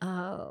 though.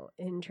 Oh,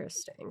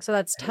 interesting. So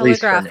that's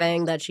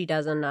telegraphing that she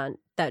doesn't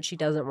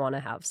want to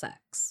have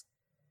sex.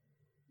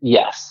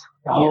 Yes.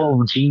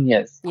 Oh,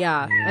 genius.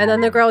 Yeah. And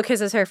then the girl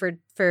kisses her for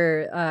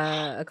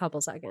a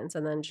couple seconds,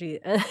 and then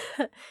and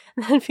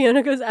then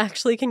Fiona goes,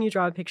 "Actually, can you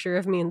draw a picture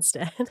of me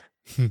instead?"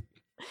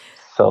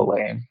 So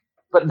lame.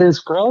 But this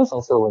girl is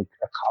also like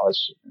a college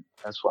student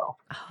as well.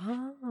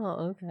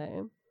 Oh,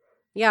 okay.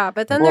 Yeah,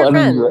 but then they're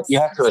friends.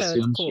 You have to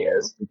assume she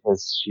is,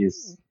 because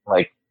she's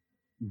like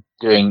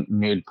doing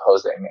nude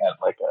posing at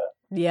like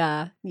a.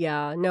 Yeah.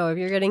 No, if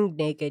you're getting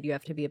naked, you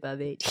have to be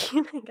above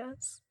 18, I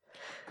guess.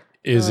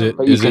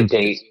 But you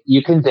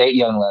can date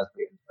young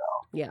lesbians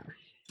though. Yeah.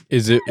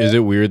 Is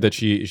it weird that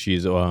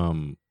she's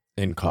in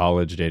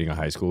college dating a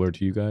high schooler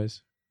to you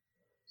guys?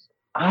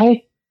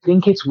 I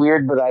think it's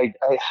weird, but I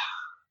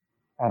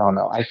don't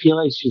know. I feel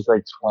like she's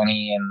like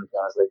 20 and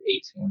I was like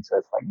 18, so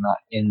it's like not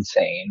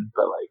insane,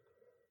 but like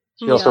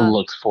she also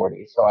looks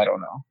 40, so I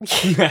don't know.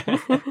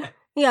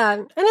 Yeah,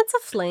 and it's a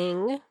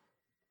fling.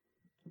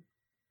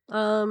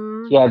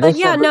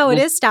 It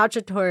is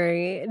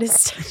statutory. It is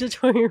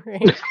statutory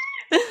rape.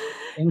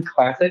 In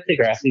classic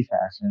Degrassi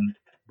fashion,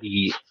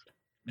 the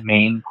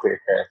main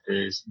queer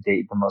characters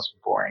date the most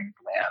boring,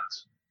 bland,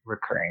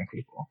 recurring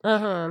people.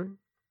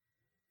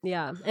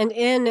 Yeah, and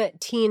in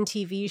teen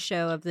TV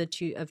show of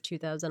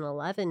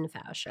 2011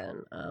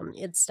 fashion,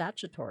 it's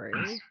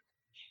statutory.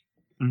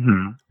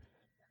 Mm-hmm.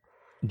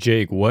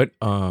 Jake, what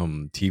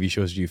TV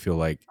shows do you feel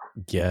like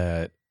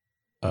get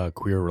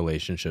queer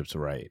relationships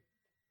right?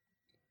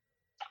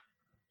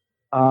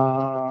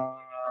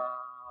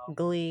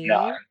 Glee.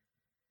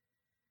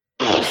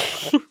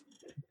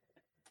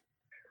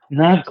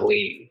 Not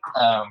Glee.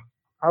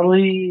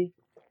 Probably.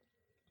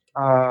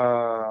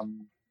 Well,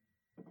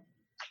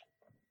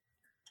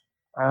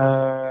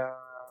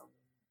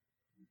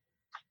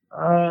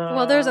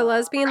 there's a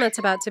lesbian that's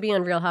about to be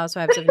on Real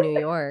Housewives of New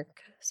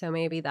York, so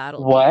maybe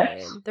that'll. What?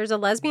 Be good. There's a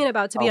lesbian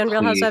about to be on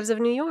Real Housewives of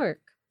New York.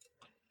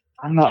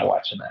 I'm not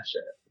watching that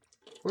shit.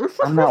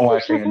 I'm not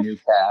watching a new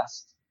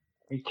cast.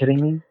 Are you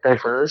kidding me?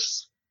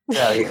 Diverse?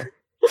 Get out of here.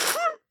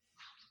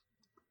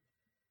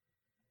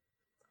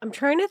 I'm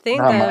trying to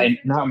think.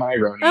 Not my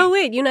Roni. Oh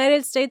wait,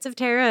 United States of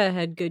Terra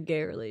had good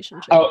gay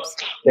relationships. Oh,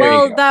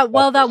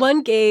 that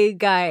one gay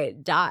guy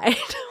died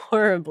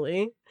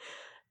horribly.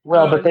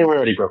 Well, but they were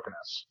already broken up.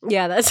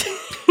 Yeah, that's.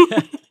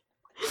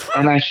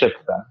 And I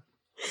shipped them.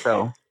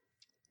 So.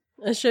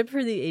 A ship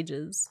for the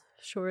ages,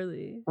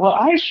 surely. Well,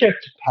 I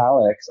shipped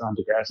Palix on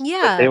Degrassi.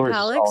 Yeah,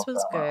 Palix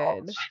was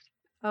good.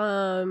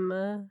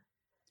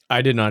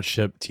 I did not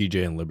ship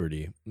TJ and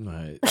Liberty.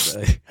 No,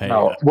 a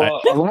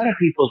lot of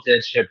people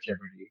did ship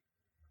Gibberty.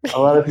 A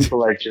lot of people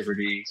like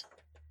Gibberty,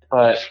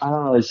 but I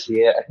don't really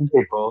see it. I think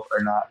they both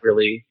are not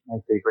really my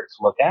favorite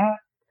to look at.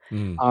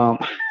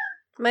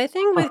 My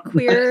thing with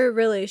queer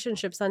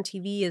relationships on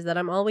TV is that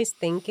I'm always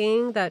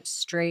thinking that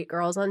straight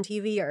girls on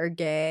TV are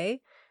gay,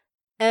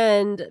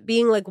 and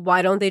being like,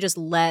 why don't they just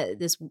let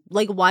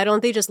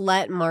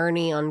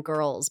Marnie on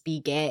Girls be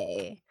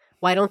gay?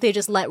 Why don't they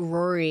just let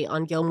Rory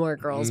on Gilmore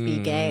Girls be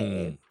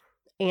gay?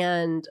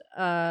 And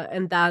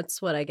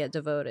that's what I get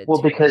devoted to.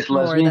 Because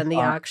more than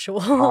the actual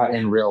hot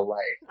in real life.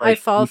 Like, I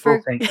fall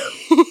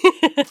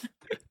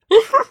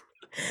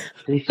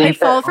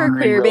for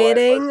queer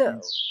baiting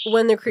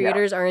when the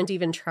creators aren't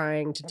even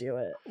trying to do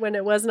it. When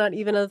it was not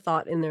even a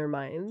thought in their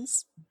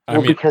minds.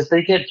 Because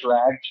they get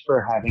dragged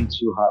for having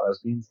two hot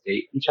lesbians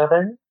date each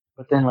other,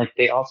 but then like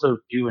they also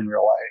do in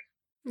real life.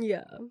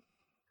 Yeah.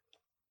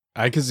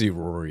 I could see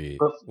Rory,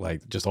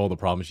 like, just all the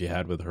problems she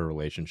had with her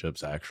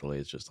relationships, actually.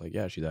 It's just like,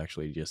 yeah, she's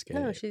actually just gay.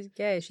 No, she's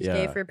gay. She's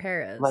gay for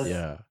Paris. Like,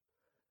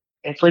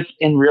 it's like,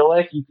 in real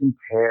life, you can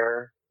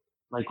pair,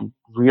 like,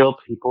 real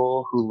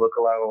people who look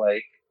a lot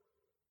alike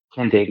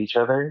can date each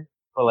other,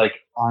 but, like,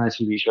 on a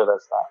TV show,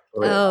 that's not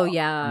really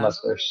unless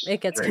they're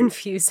it gets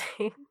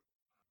confusing.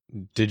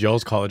 Did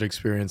y'all's college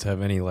experience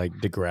have any like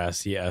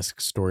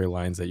Degrassi-esque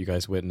storylines that you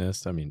guys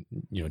witnessed? I mean,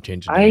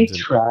 changing names.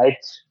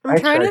 I'm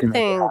trying to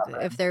think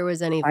if there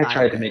was any violence. I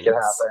tried to make it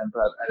happen,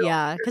 but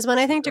because when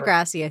I think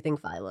Degrassi, I think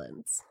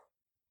violence.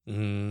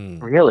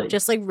 Really?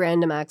 Just like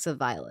random acts of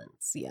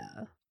violence,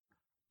 yeah.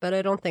 But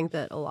I don't think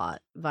that a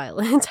lot of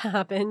violence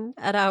happened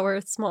at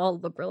our small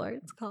liberal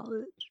arts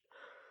college.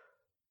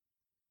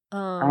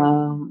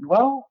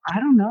 Well, I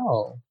don't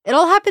know. It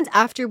all happened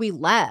after we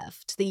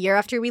left. The year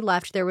after we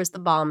left, there was the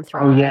bomb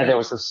threat. Oh yeah, there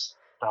was this.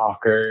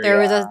 stalker.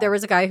 There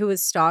was a guy who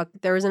was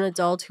there was an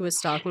adult who was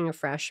stalking a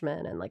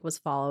freshman and like was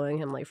following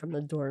him like from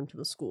the dorm to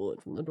the school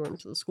and from the dorm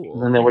to the school.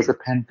 And then there was a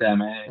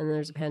pandemic. And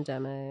there's a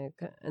pandemic.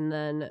 And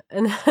then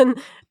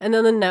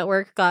the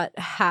network got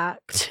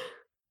hacked.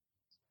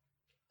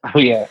 Oh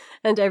yeah.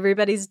 And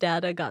everybody's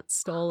data got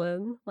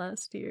stolen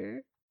last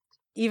year.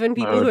 Even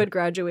people who had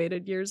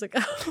graduated years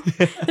ago,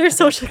 their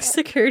social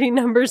security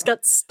numbers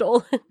got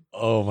stolen.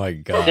 Oh my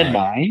god! Did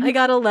mine? I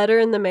got a letter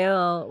in the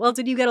mail. Well,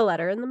 did you get a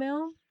letter in the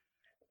mail?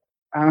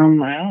 I don't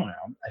know. I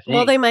think.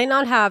 Well, they might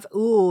not have.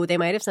 Ooh, they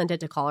might have sent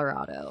it to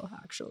Colorado,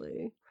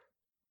 actually.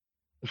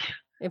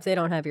 If they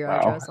don't have your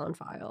address on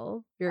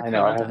file, I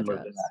know I haven't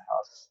lived in that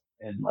house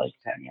in like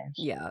 10 years.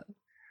 Yeah.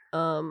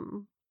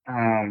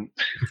 I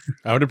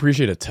would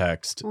appreciate a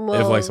text.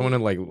 If like someone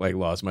had like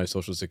lost my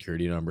social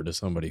security number to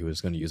somebody who was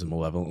going to use it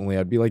malevolently,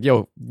 I'd be like,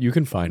 yo, you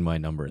can find my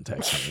number and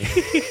text me.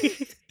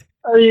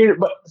 I mean,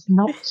 but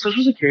no,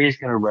 social security is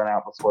going to run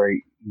out before I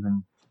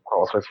even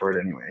qualify for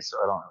it anyway, so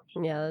I don't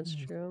know. Yeah, that's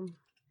true.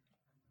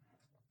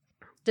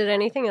 Did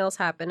anything else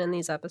happen in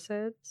these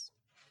episodes?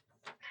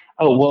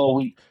 Oh,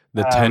 well,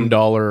 the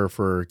 $10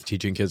 for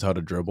teaching kids how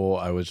to dribble,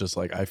 I was just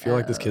like, I feel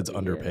like this kid's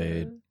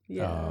underpaid.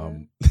 Yeah.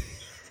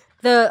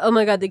 Oh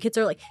my god, the kids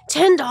are like,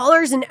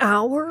 $10 an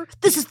hour?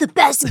 This is the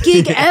best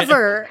gig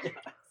ever.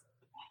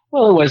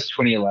 Well, it was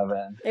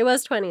 2011. It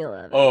was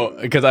 2011. Oh,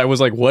 because I was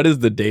like, what is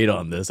the date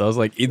on this? I was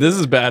like, this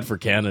is bad for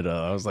Canada.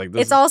 I was like,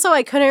 it's also,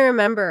 I couldn't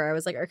remember. I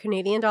was like, are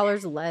Canadian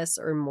dollars less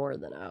or more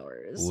than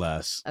ours?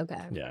 Less.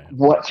 Okay. Yeah.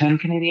 What, 10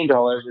 Canadian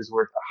dollars is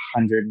worth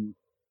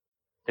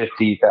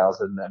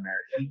 150,000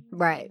 American?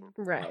 Right.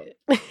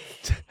 I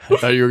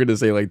thought you were going to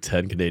say like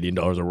 10 Canadian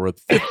dollars are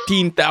worth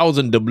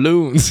 15,000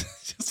 doubloons.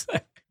 Just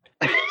like...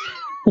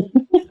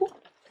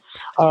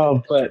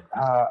 but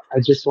I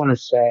just want to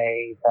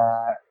say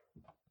that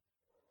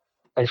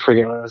I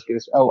forget what I was going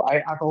to say. Oh,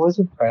 I'm always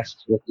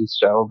impressed with this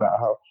show about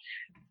how,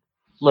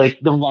 like,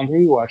 the longer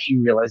you watch,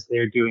 you realize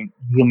they're doing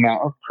the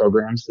amount of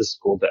programs the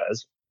school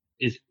does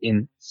is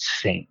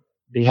insane.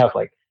 They have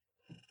like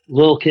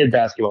little kid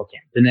basketball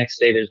camp. The next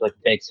day, there's like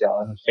a bake sale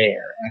and a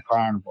fair and a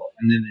carnival,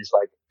 and then there's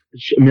like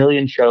a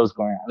million shows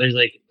going on. There's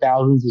like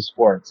thousands of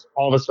sports.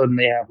 All of a sudden,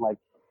 they have like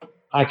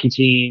hockey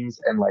teams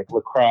and like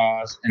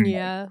lacrosse and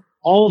like,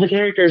 all the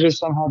characters are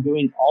somehow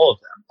doing all of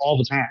them all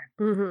the time.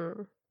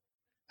 Mm-hmm.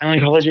 And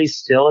like College Age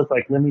still is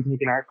like, let me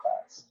take an art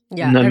class.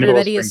 Yeah,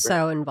 everybody is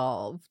so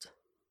involved.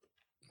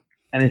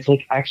 And it's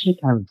like actually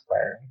kind of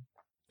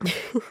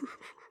inspiring.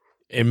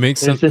 It makes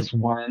sense. This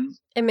one.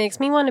 It makes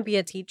me want to be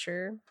a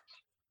teacher.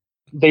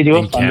 They do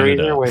a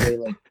fundraiser where they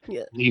like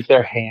leave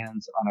their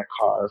hands on a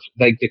car.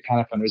 Like the kind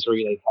of fundraiser where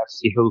you like have to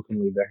see who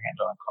can leave their hand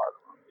on a car.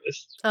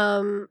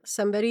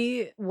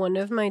 One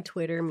of my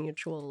Twitter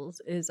mutuals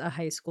is a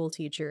high school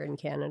teacher in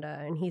Canada,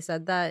 and he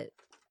said that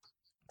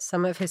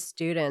some of his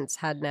students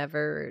had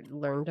never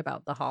learned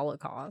about the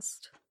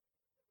Holocaust.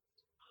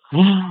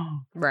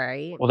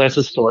 Right. Well, that's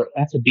a story.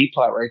 That's a B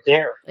plot right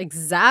there.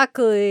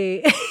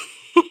 Exactly.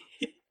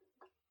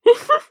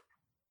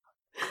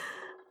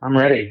 I'm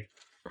ready.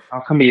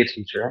 I'll come be a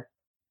teacher.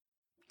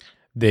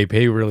 They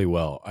pay really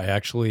well. I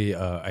actually,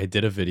 I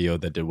did a video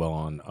that did well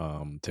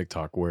on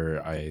TikTok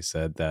where I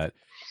said that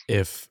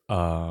if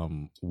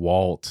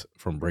Walt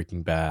from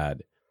Breaking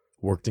Bad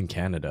worked in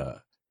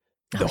Canada,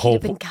 the whole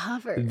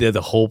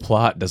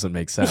plot doesn't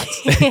make sense.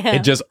 Yeah.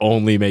 It just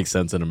only makes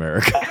sense in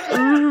America.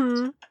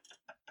 Mm-hmm.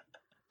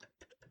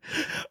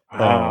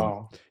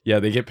 Wow. Yeah,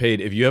 they get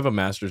paid. If you have a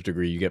master's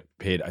degree, you get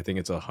paid. I think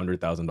it's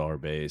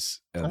 $100,000 base,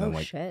 and then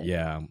like shit.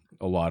 Yeah,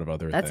 a lot of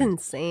other. That's things.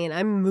 Insane.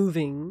 I'm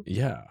moving.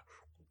 Yeah.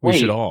 We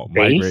should all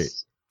migrate.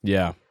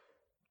 Yeah.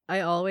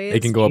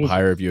 It can go up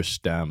higher if you're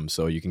STEM,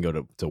 so you can go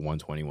to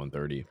 120,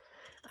 130.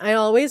 I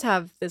always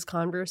have this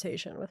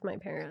conversation with my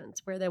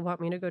parents where they want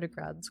me to go to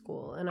grad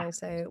school. And I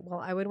say, well,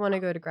 I would want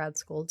to go to grad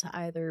school to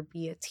either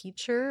be a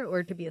teacher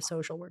or to be a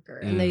social worker.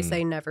 And they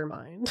say, never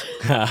mind.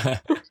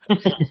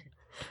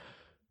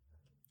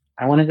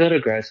 I want to go to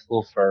grad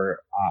school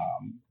for,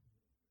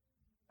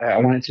 I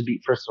want it to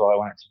be, first of all, I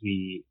want it to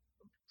be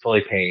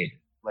fully paid.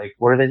 Like,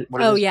 what are they?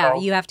 What oh, yeah.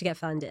 Called? You have to get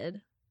funded.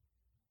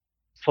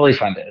 Fully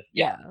funded.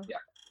 Yeah.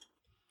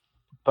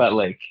 But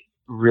like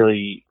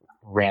really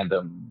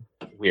random,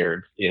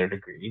 weird theater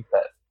degree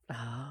that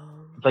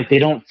like they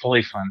don't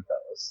fully fund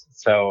those.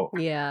 So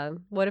yeah.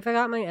 What if I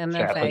got my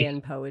MFA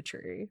in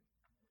poetry?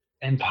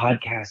 And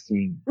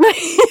podcasting.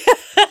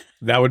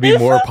 That would be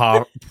more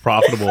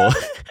profitable.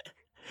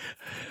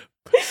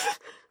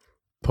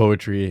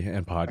 Poetry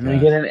and podcast. I'm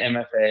gonna get an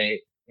MFA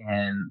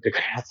in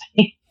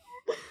Degrassi.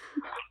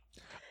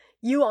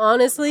 You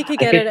honestly could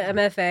get an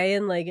MFA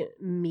in like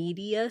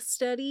media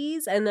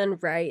studies and then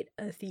write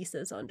a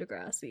thesis on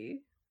Degrassi.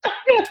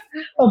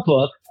 A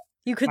book.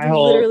 You could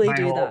literally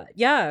do that.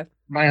 Yeah.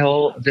 My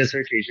whole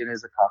dissertation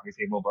is a coffee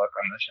table book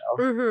on the shelf.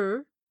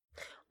 Mm-hmm.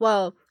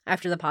 Well,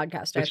 after the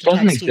podcast, I have to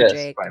text you,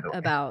 Jake,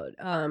 about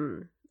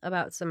some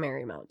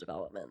Marymount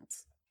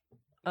developments.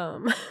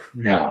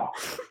 No.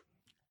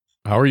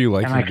 How are you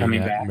liking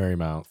being at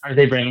Marymount? Are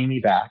they bringing me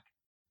back?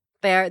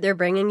 They're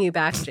bringing you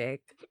back,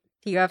 Jake.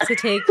 You have to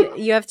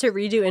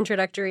redo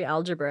introductory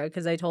algebra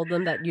because I told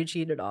them that you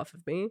cheated off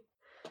of me.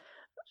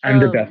 I'm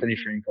the Bethany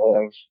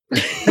Frankel of.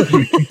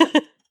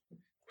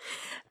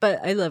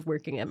 But I love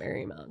working at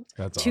Marymount.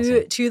 That's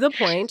awesome. To the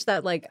point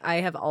that like I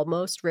have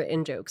almost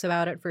written jokes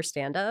about it for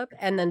stand-up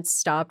and then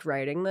stopped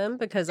writing them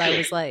because I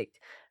was like,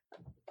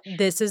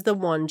 this is the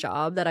one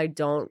job that I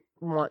don't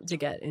want to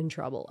get in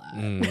trouble at.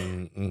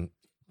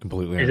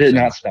 Completely. Is it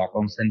not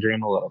Stockholm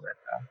Syndrome a little bit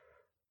though?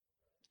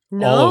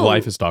 No, all of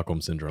life is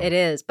Stockholm Syndrome. It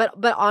is, but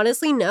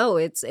honestly, no.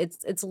 It's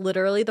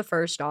literally the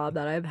first job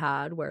that I've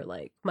had where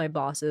like my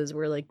bosses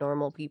were like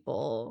normal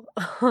people,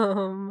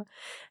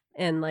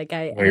 and like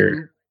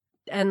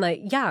and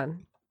like yeah,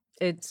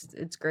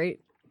 it's great.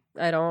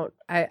 I don't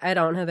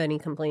have any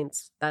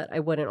complaints that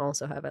I wouldn't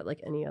also have at like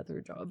any other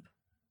job.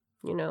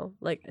 You know,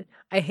 like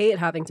I hate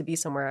having to be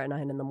somewhere at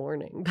 9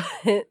 a.m,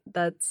 but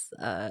that's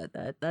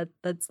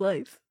that's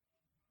life.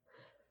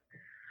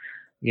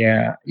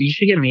 Yeah, you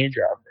should get me a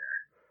job there.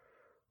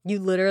 You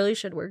literally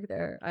should work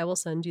there. I will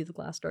send you the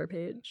Glassdoor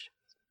page.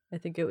 I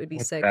think it would be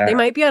sick. That? They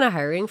might be on a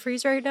hiring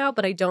freeze right now,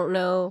 but I don't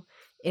know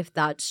if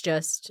that's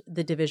just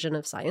the Division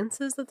of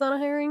Sciences that's on a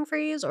hiring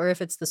freeze or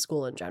if it's the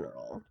school in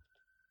general.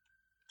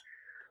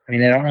 I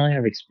mean, they don't really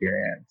have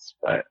experience,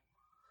 but...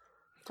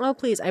 Oh,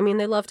 please. I mean,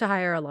 they love to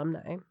hire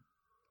alumni.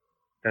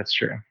 That's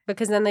true.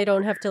 Because then they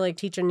don't have to like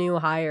teach a new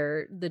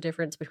hire the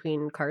difference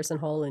between Carson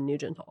Hall and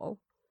Nugent Hall.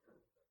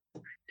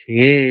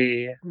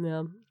 Yeah.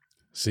 Yeah.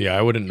 See,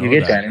 I wouldn't know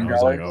that. I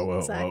was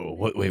like,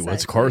 whoa, wait,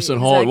 what's Carson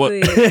Hall?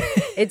 Exactly. What?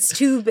 It's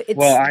two.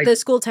 The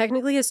school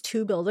technically has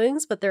 2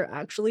 buildings, but they're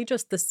actually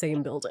just the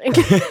same building.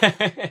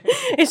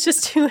 It's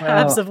just 2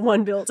 halves of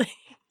one building.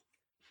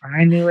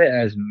 I knew it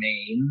as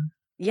Maine.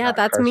 Yeah,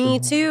 that's Carson me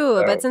too.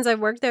 So. But since I've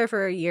worked there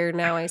for a year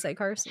now, I say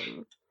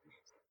Carson.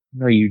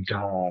 No, you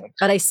don't.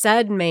 But I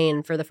said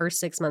Maine for the first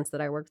 6 months that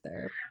I worked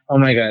there. Oh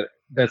my god,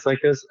 that's like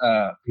those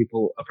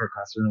people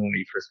upperclassmen when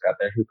we first got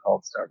there who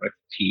called Starbucks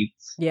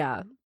Pete's.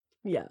 Yeah.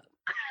 Yeah.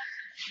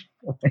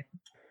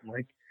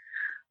 Like,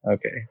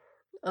 okay.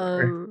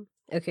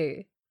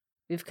 Okay.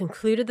 We've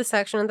concluded the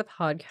section of the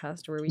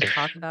podcast where we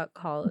talk about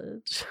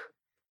college.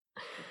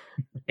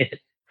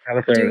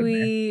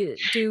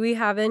 Do we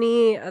have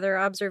any other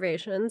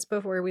observations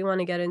before we want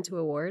to get into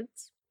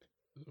awards?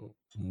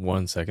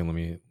 1 second, let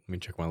me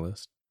check my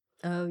list.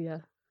 Oh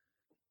yeah.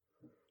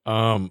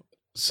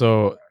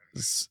 So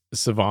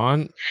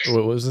Savan,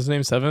 what was his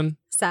name? Sav.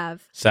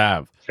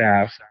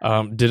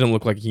 Didn't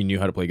look like he knew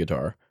how to play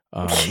guitar.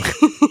 And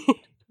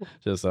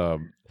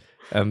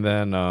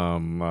then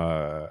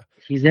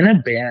he's in a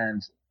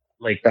band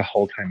like the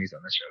whole time he's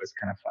on the show. It's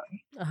kind of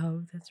funny.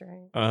 Oh, that's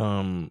right.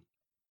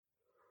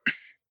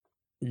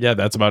 Yeah,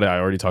 that's about it. I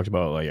already talked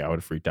about like I would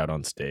have freaked out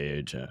on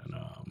stage and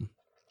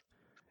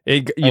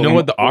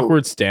what, the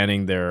awkward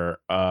standing there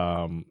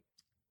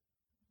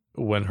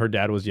when her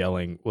dad was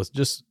yelling was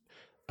just,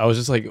 I was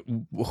just like,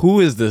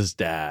 who is this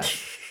dad?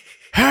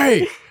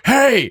 hey,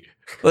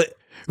 like,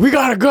 we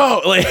gotta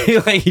go. Like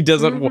he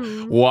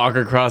doesn't walk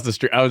across the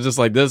street. I was just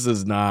like, this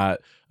is not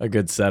a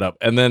good setup.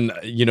 And then,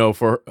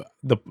 for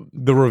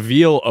the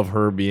reveal of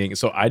her being,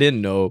 so I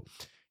didn't know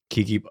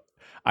Kiki.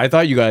 I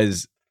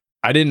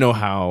didn't know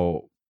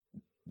how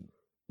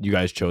you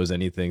guys chose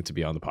anything to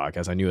be on the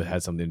podcast. I knew it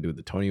had something to do with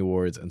the Tony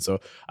Awards. And so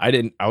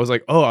I was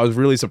like, I was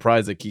really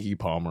surprised that Keke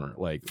Palmer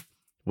like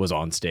was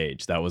on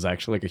stage. That was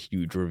actually like a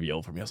huge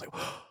reveal for me. I was like,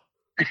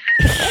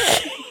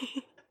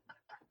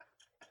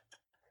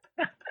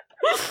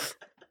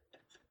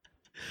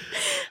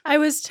 I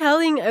was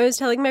telling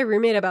my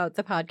roommate about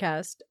the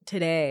podcast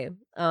today,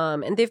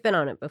 and they've been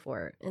on it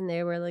before, and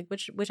they were like,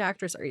 "Which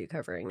actress are you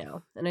covering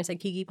now?" And I said,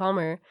 "Keke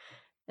Palmer,"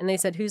 and they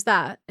said, "Who's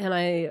that?" And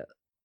I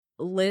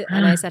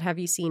said, "Have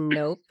you seen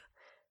Nope?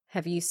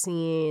 Have you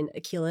seen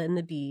Akeelah and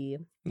the Bee?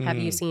 Have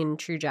you seen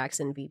True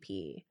Jackson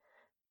VP?"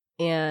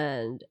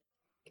 And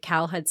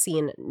Cal had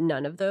seen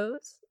none of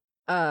those.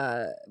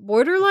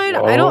 Borderline.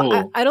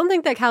 Whoa. I don't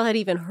think that Cal had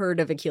even heard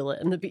of Akeelah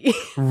and the Bee.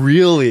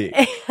 Really?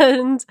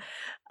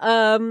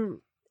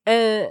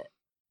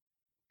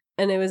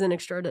 And it was an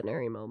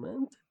extraordinary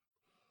moment.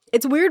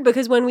 It's weird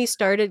because when we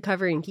started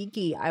covering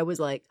Keke, I was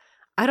like,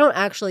 I don't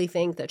actually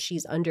think that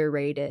she's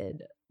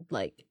underrated,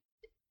 like,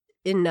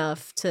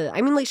 enough to,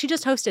 I mean, like, she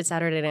just hosted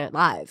Saturday Night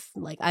Live.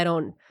 Like, I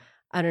don't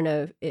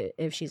know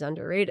if she's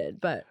underrated,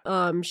 but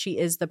she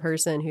is the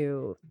person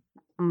who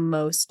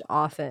most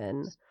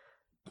often,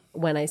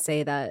 when I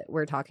say that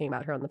we're talking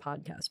about her on the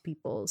podcast,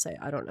 people say,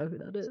 I don't know who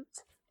that is.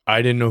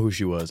 I didn't know who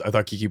she was. I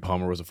thought Keke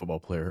Palmer was a football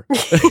player.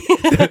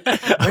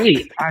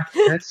 Wait,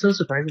 that's so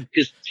surprising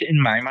because in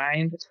my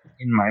mind,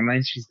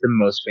 she's the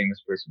most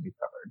famous person we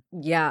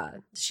covered. Yeah,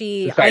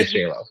 besides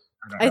J-Lo.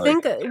 I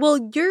think.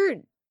 Well,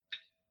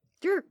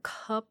 you're a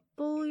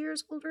couple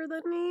years older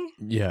than me.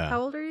 Yeah.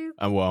 How old are you?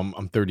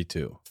 I'm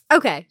 32.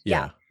 Okay.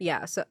 Yeah.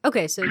 So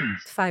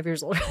 5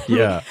 years older.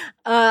 Yeah.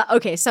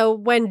 Okay. So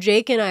when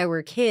Jake and I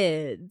were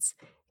kids,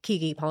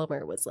 Keke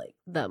Palmer was like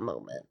the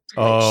moment.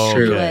 Oh,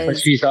 true. But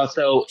she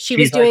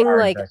was doing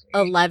like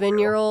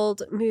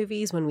 11-year-old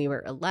movies when we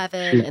were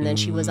 11, and then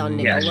she was on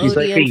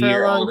Nickelodeon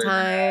for a long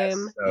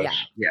time.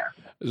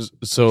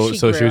 So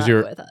she was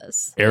your with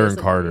us. Aaron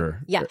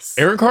Carter. Yes.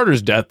 Aaron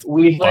Carter's death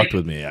fucked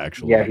with me,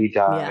 actually. Yeah, he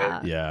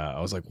died. Yeah,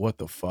 I was like, what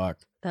the fuck?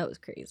 That was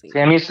crazy.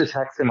 Sam used to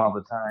text him all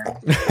the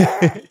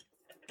time.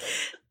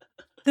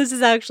 This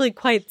is actually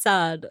quite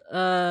sad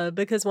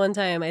because one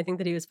time I think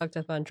that he was fucked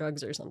up on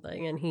drugs or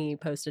something, and he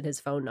posted his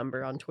phone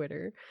number on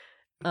Twitter.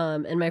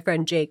 And my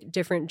friend Jake,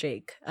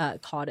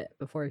 caught it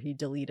before he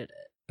deleted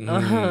it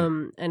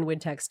and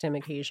would text him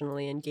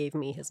occasionally and gave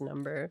me his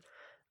number.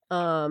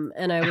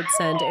 And I would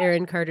send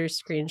Aaron Carter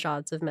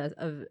screenshots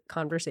of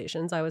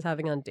conversations I was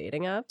having on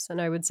dating apps. And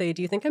I would say,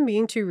 do you think I'm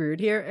being too rude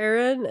here,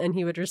 Aaron? And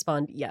he would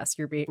respond, yes,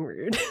 you're being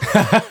rude.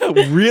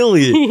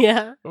 Really?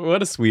 Yeah.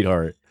 What a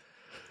sweetheart.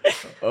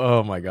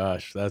 Oh my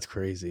gosh, that's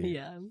crazy.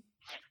 Yeah.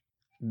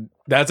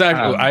 That's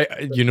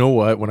actually you know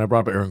what? When I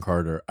brought up Aaron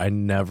Carter, I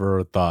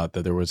never thought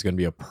that there was going to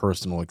be a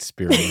personal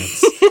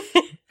experience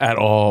at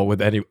all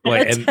with any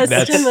and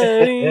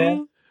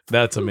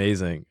that's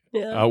amazing.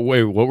 Yeah.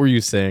 Wait, what were you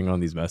saying on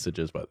these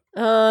messages? But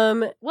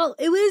well,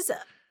 it was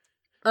just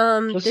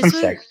some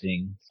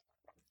sexting.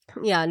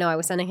 Yeah, no, I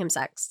was sending him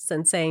texts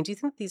and saying, do you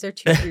think these are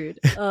too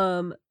rude?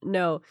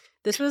 No,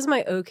 this was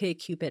my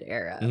OkCupid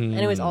era. And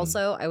it was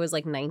also, I was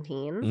like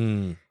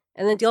 19.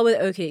 And the deal with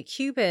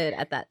OkCupid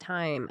at that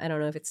time, I don't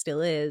know if it still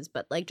is,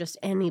 but like just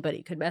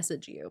anybody could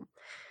message you.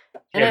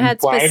 And I had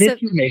why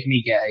did you make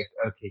me get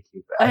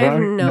OkCupid? I have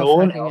no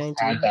fucking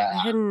idea. I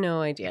had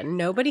no idea.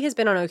 Nobody has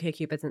been on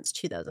OkCupid since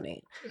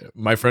 2008.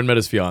 My friend met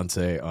his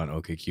fiance on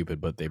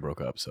OkCupid, but they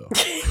broke up, so...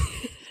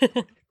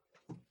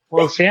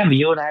 Well, Sam,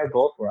 you and I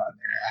both were on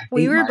there.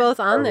 We were both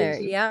on there,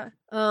 yeah.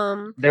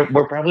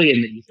 We're probably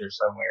in the ether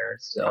somewhere.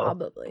 So.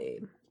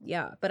 Probably,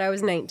 yeah. But I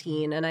was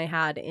 19, and I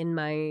had in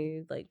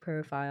my like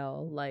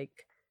profile, like,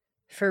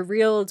 for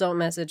real, don't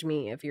message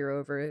me if you're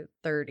over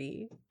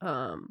 30.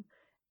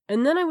 And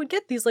then I would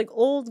get these like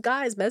old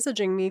guys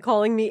messaging me,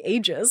 calling me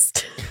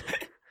ageist.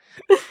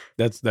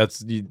 That's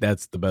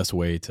the best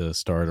way to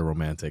start a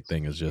romantic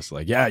thing. Is just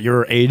like, yeah,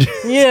 you're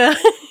ageist. Yeah.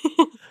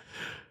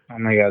 Oh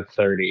my God,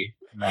 30.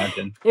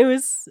 Imagine. It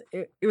was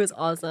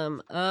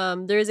awesome.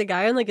 There was a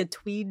guy in like a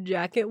tweed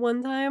jacket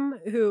one time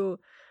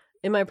who,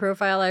 in my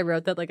profile, I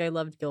wrote that like I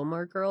loved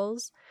Gilmore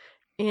Girls.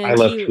 And I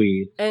love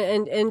tweed.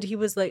 And he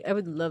was like, I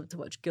would love to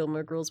watch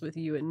Gilmore Girls with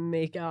you and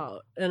make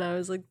out. And I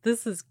was like,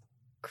 this is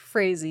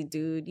crazy,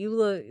 dude. You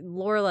look,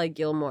 Lorelai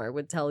Gilmore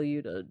would tell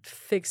you to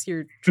fix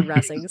your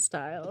dressing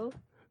style.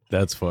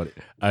 That's funny.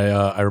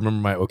 I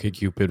remember my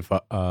OkCupid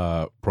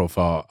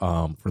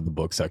profile for the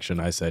book section.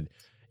 I said,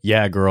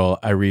 yeah, girl,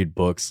 I read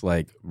books,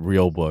 like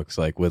real books,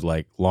 like with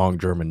like long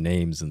German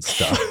names and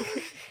stuff.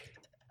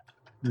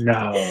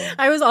 No.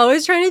 I was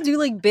always trying to do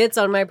like bits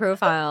on my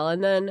profile.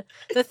 And then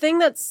the thing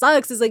that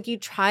sucks is like you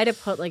try to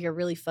put like a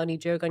really funny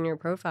joke on your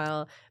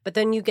profile, but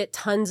then you get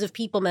tons of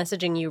people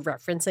messaging you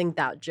referencing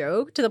that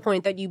joke to the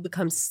point that you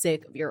become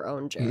sick of your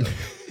own joke.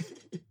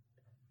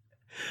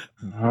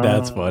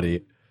 That's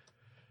funny.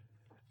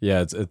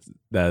 Yeah,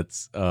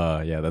 that's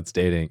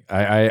dating.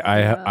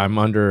 I'm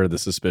under the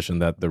suspicion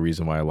that the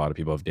reason why a lot of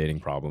people have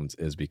dating problems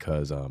is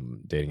because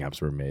dating apps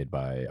were made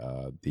by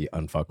the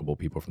unfuckable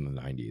people from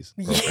the 90s.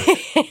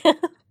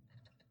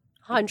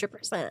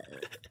 100%.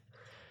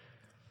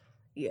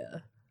 Yeah.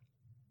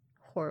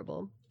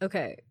 Horrible.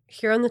 Okay,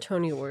 here on the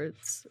Tony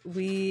Awards,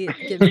 we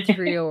give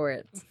 3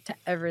 awards to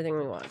everything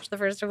we watch. The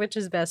first of which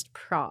is Best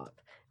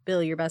Prop.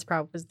 Bill, your best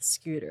prop was the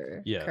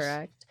scooter, yes.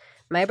 Correct?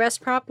 My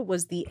best prop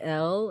was the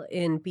L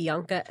in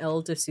Bianca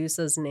L.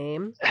 D'Souza's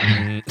name.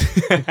 What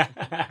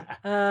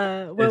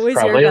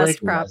was your best like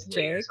prop,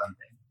 Jake?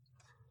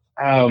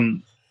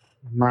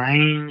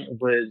 Mine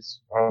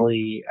was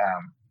probably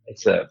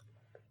that's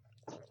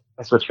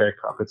what's very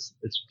prop. It's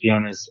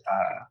Fiona's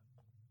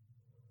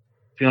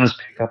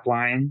pickup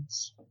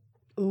lines.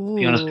 Ooh.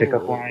 Fiona's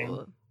pickup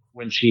line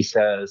when she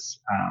says,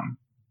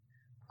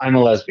 "I'm a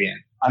lesbian."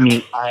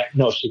 She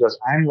goes,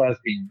 "I'm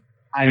lesbian.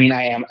 I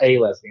am a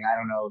lesbian. I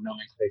don't know,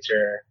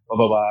 nomenclature, blah,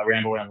 blah, blah,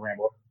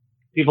 ramble.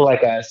 People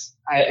like us,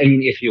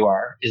 if you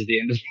are, is the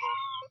end of it."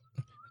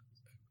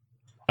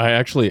 I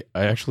actually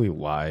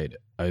lied.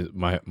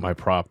 My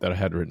prop that I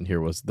had written here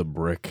was the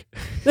brick.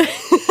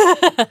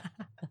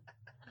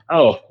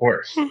 Oh, of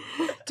course.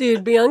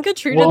 Dude, Bianca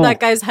treated that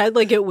guy's head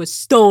like it was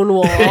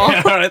Stonewall.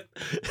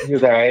 You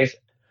guys,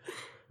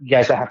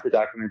 I have to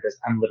document this.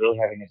 I'm literally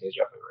having a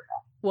deja vu right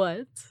now.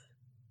 What?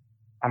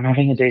 I'm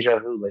having a deja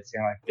vu. Like,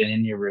 Sam, I've been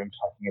in your room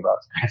talking about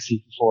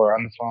Sassy before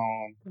on the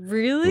phone.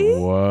 Really?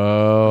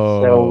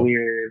 Whoa. So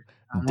weird.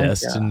 Oh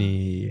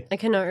Destiny. I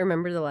cannot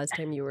remember the last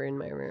time you were in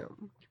my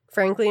room.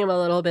 Frankly, I'm a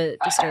little bit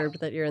disturbed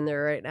that you're in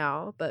there right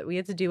now, but we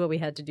had to do what we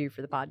had to do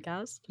for the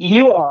podcast.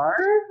 You are?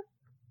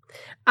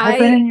 I've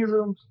been in your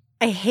room.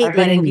 I hate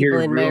letting people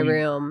in my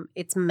room.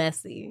 It's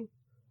messy.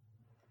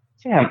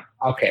 Sam,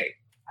 okay.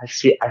 I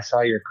saw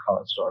your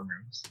college dorm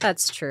rooms.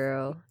 That's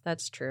true.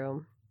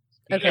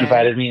 You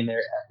invited me in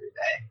there every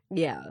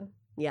day. Yeah.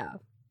 Yeah.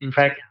 In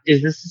fact,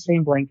 is this the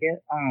same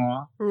blanket?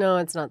 Aww. No,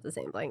 it's not the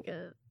same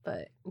blanket,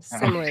 but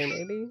similar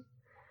maybe.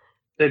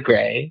 The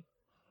gray.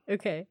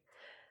 Okay.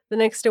 The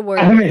next award.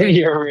 I'm in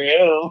your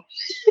room.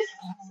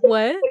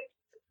 What?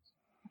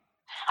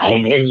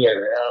 I'm in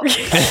your room.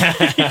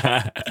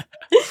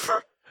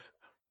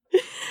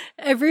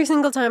 Every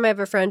single time I have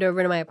a friend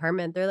over to my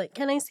apartment, they're like,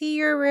 "Can I see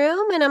your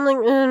room?" And I'm like,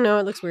 "No,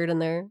 it looks weird in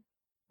there."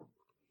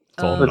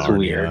 That's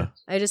weird.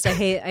 I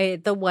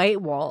hate the white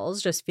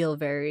walls. Just feel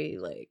very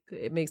like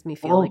it makes me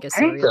feel like a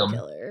serial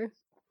killer.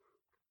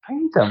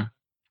 Paint them.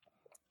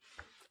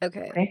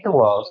 Okay. Paint the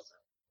walls.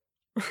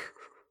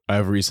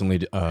 I've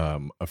recently,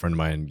 a friend of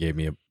mine gave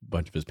me a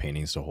bunch of his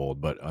paintings to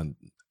hold, but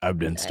I've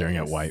been staring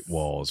at white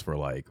walls for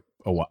like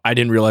a while. I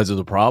didn't realize it was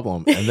a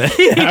problem, and then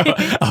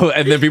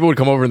and then people would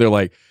come over and they're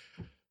like,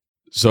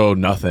 "So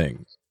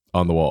nothing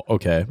on the wall,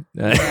 okay?"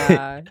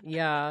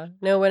 Yeah.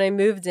 No, when I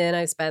moved in,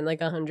 I spent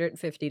like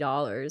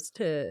 $150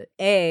 to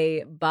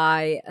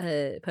buy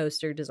a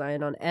poster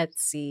design on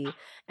Etsy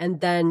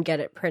and then get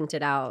it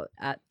printed out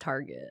at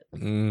Target,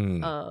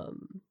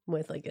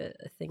 with like a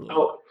thingy.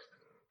 Oh.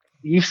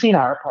 You've seen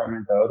our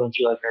apartment, though. Don't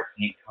you like our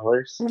paint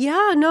colors?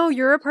 Yeah, no,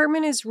 your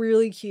apartment is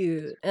really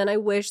cute. And I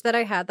wish that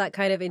I had that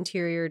kind of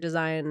interior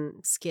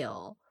design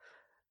skill.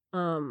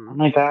 Oh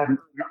my God,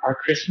 our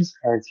Christmas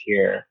card's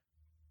here.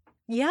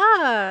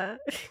 Yeah.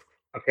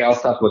 Okay, I'll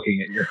stop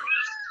looking at your...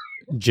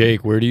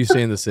 Jake, where do you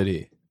stay in the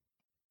city?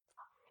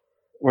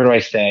 Where do I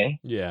stay?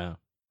 Yeah.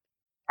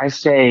 I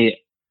stay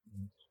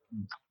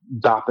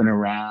bopping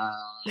around.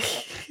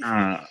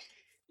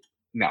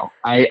 No,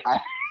 I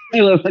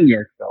live in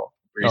Yorkville.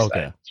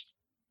 Okay.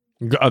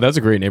 Oh, that's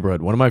a great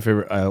neighborhood. One of my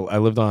favorite. I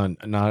lived on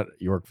not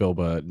Yorkville,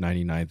 but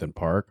 99th and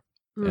Park,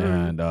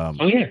 and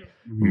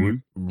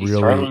really,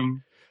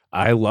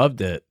 I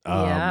loved it.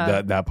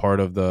 That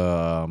part of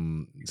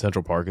the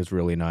Central Park is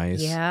really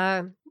nice.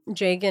 Yeah.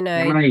 Jake and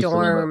I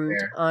dormed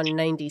on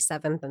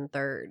 97th and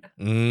 3rd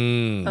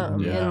in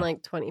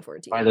like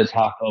 2014. By the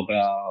Taco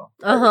Bell.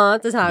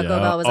 The Taco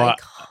Bell was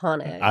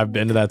iconic. I've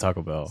been to that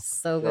Taco Bell.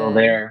 So good.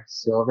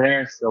 Still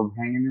there, still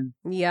hanging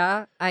in.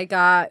 Yeah, I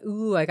got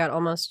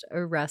almost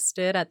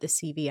arrested at the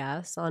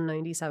CVS on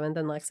 97th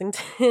and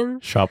Lexington.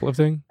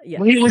 Shoplifting? Yeah.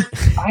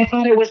 I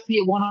thought it was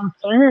the one on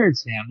 3rd,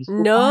 Sam.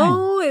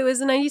 No, it was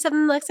 97th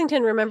and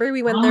Lexington. Remember,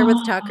 we went there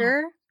with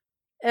Tucker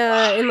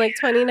in like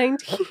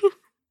 2019.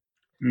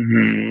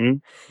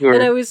 Mm-hmm.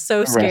 And I was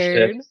so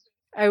scared.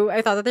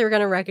 I thought that they were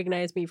going to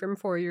recognize me from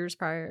 4 years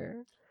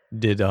prior.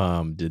 Did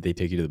they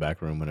take you to the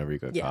back room whenever you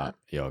got caught?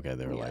 Yeah, okay.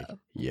 They were like,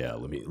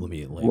 let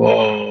me like,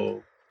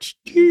 whoa.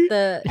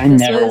 I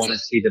never want to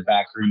see the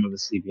back room of a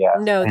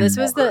CVS. No, this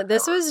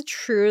was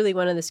truly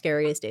one of the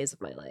scariest days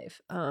of my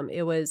life.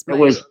 It was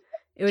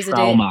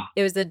trauma.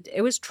 It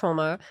was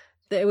trauma.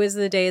 It was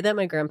the day that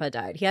my grandpa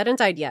died. He hadn't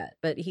died yet,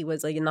 but he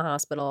was like in the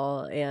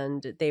hospital,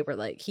 and they were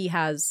like,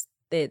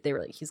 they were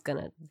like, he's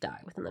gonna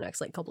die within the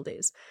next like couple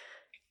days.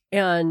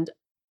 And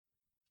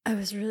I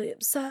was really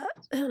upset,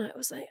 and I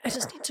was like, I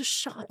just need to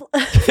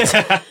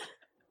shoplift.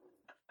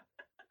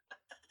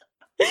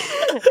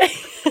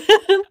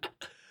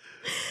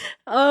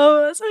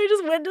 So I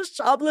just went to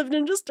shoplift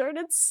and just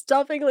started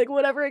stuffing like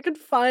whatever I could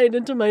find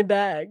into my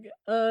bag,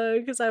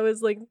 because I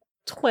was like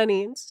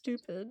 20 and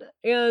stupid.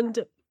 And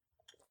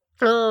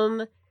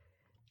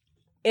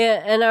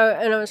And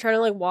I was trying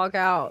to like walk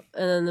out,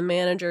 and then the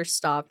manager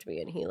stopped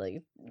me, and he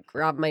like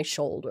grabbed my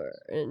shoulder,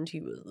 and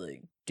he was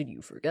like, "Did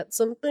you forget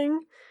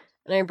something?"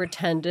 And I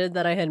pretended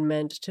that I had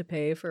meant to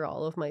pay for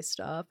all of my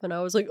stuff, and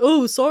I was like,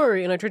 "Oh,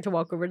 sorry." And I tried to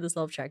walk over to the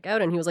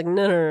self-checkout, and he was like,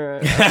 No.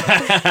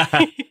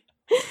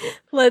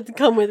 Let's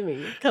come with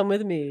me. And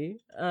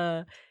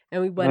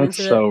we went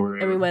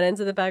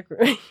into the back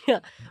room. Yeah,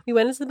 we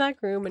went into the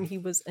back room, and he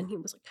was like,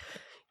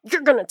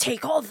 "You're gonna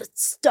take all the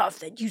stuff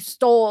that you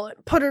stole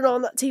and put it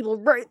on that table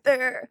right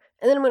there.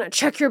 And then I'm gonna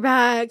check your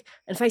bag.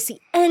 And if I see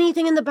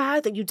anything in the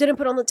bag that you didn't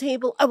put on the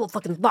table, I will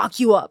fucking lock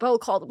you up. I will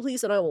call the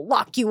police and I will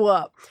lock you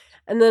up."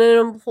 And then an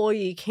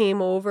employee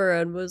came over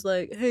and was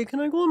like, "Hey, can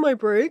I go on my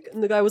break?"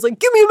 And the guy was like,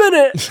 "Give me a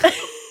minute."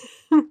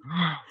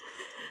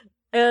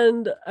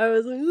 And I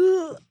was like,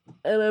 ugh.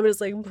 And I'm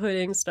just like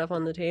putting stuff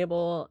on the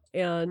table.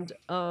 And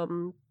at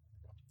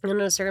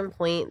a certain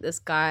point, this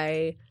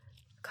guy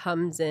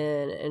comes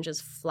in and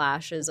just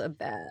flashes a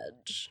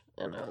badge,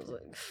 and I was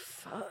like,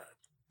 "Fuck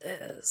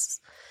this!"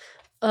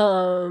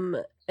 And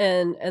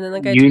then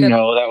the guy,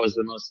 that was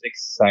the most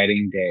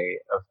exciting day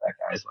of that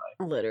guy's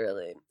life,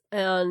 literally.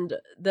 And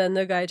then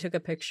the guy took a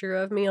picture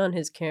of me on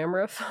his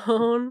camera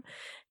phone,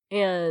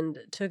 and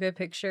took a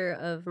picture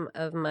of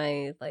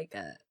my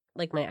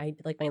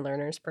my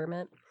learner's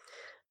permit,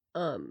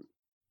 and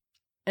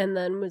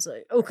then was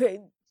like,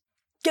 "Okay,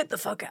 get the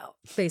fuck out,"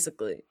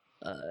 basically.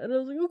 And I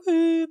was like,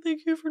 "Okay,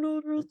 thank you for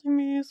not arresting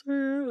me,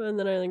 sir." And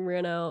then I like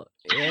ran out,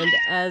 and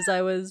as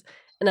I was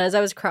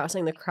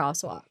crossing the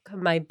crosswalk,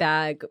 my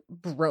bag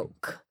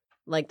broke.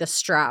 Like the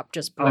strap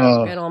just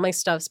broke, and all my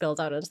stuff spilled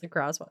out into the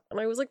crosswalk.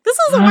 And I was like, "This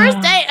is the worst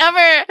day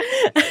ever."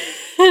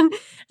 and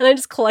I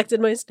just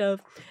collected my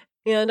stuff,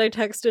 And I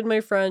texted my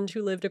friend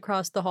who lived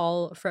across the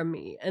hall from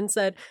me and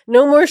said,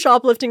 no more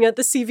shoplifting at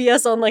the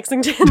CVS on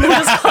Lexington. They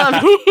just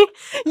caught me.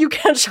 You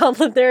can't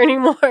shoplift there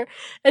anymore.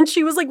 And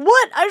she was like,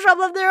 what? I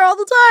shoplift there all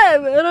the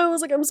time. And I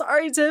was like, I'm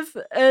sorry, Tiff.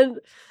 And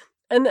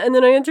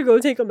then I had to go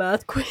take a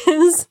math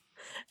quiz.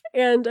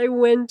 And I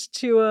went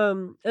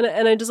to,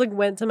 and I just like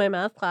went to my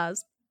math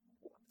class.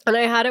 And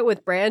I had it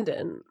with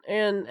Brandon.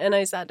 And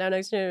I sat down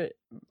next to him.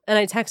 And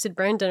I texted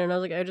Brandon. And I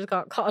was like, I just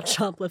got caught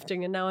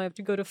shoplifting. And now I have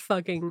to go to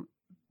fucking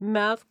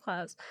math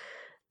class.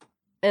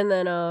 And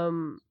then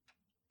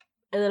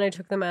I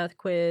took the math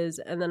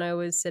quiz, and then I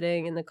was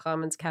sitting in the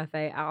Commons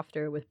Cafe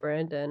after with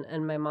Brandon,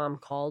 and my mom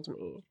called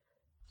me.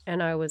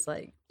 And I was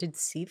like, did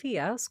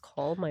CVS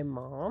call my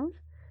mom?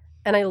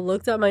 And I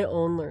looked at my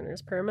own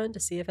learner's permit to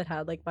see if it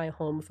had like my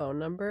home phone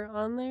number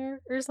on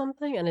there or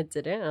something, and it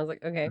didn't. And I was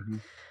like, okay.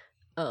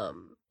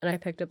 And I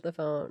picked up the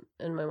phone,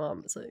 and my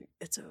mom was like,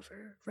 it's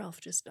over.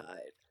 Ralph just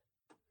died.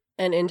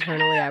 And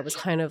internally, I was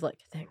kind of like,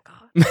 thank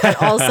God.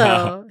 But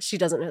also, she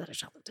doesn't know that I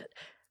shoplifted.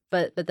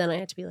 But then I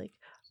had to be like,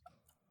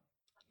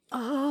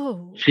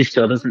 oh. She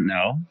still doesn't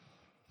know?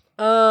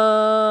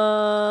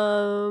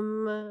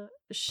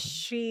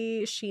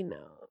 She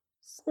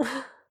knows.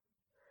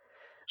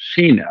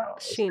 She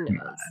knows. She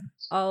knows.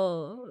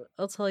 I'll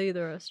tell you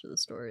the rest of the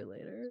story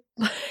later.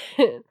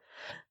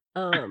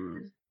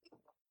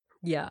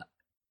 Yeah.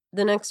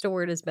 The next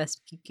award is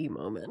Best Kiki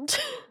Moment.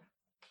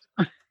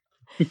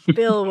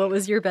 Bill, what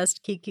was your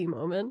best Kiki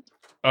moment?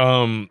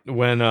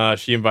 When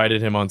she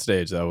invited him on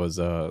stage, that was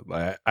I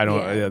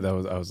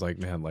was like,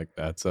 man, like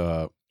that's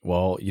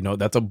well, you know,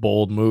 that's a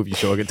bold move. You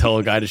tell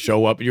a guy to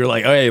show up, and you're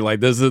like, hey, like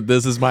this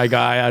is my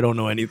guy. I don't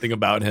know anything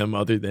about him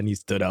other than he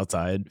stood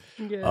outside.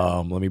 Yeah.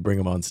 Let me bring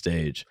him on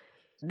stage.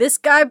 This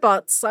guy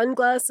bought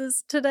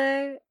sunglasses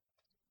today.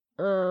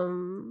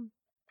 Okay,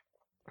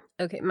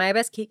 my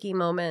best Kiki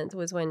moment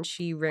was when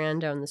she ran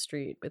down the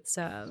street with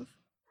Sav.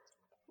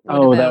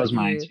 What that was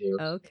mine too.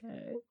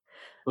 Okay.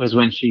 Was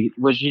when she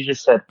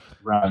just said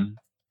run.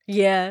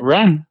 Yeah.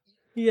 Run.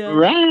 Yeah.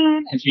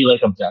 Run. And she like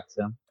abducts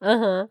him.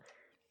 The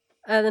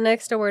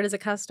next award is a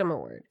custom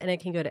award, and it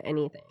can go to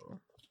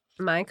anything.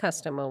 My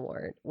custom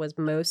award was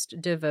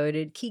most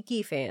devoted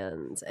Kiki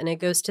fans, and it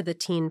goes to the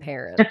teen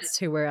parents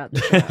who were at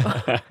the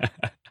show.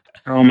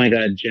 Oh my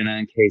God, Jenna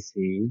and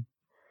Casey.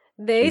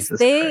 They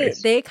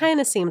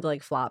kind of seemed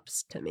like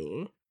flops to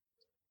me.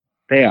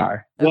 They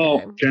are. Okay.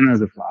 Well,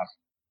 Jenna's a flop.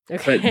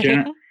 Okay. But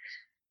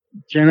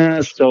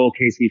Jenna stole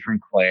Casey from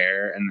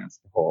Claire, and that's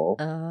the whole.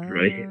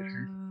 Really hated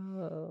her.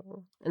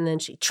 And then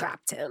she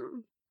trapped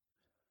him.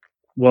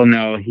 Well,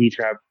 no, he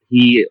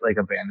like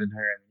abandoned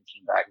her and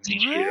came back and he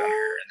cheated on her,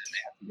 and then they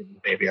had to give the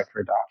baby up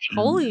for adoption.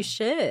 Holy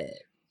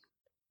shit!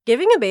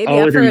 Giving a baby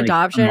up for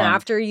adoption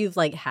after you've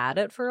like had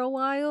it for a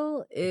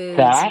while is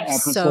that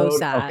episode, so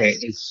sad. Okay,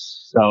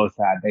 it's so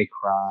sad. They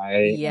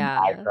cry.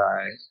 Yeah, I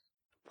cry.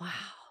 Wow.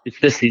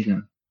 It's this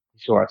season. You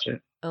should watch it.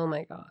 Oh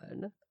my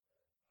God.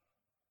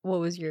 What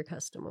was your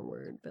custom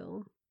award,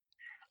 Bill?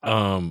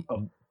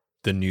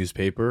 The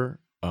newspaper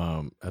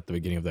at the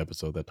beginning of the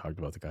episode that talked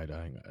about the guy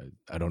dying.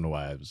 I don't know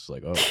why I was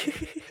like, oh,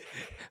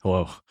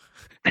 whoa.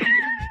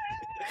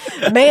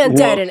 Man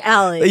dead in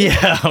alley.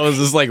 Yeah, I was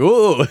just like,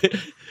 ooh.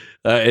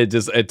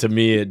 To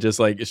me, it just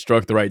like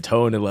struck the right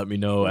tone and let me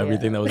know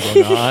everything that was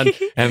going on,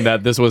 and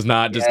that this was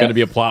not just going to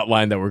be a plot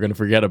line that we're going to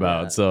forget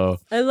about. Yeah. So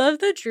I love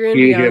that Drew and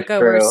Bianca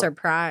were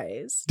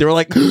surprised. They were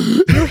like,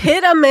 "You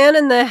hit a man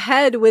in the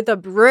head with a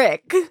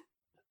brick."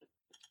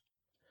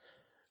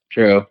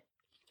 True.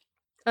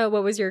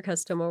 What was your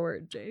custom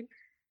award, Jake?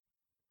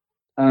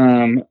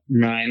 Mine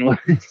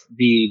was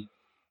the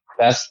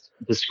best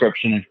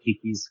description of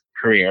Kiki's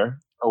career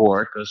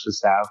award goes to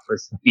Sav for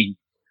saying,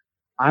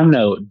 I'm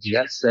no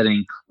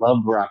jet-setting,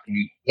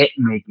 club-rocking,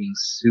 hit-making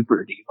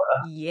super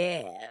diva.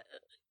 Yeah.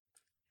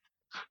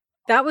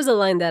 That was a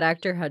line that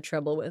actor had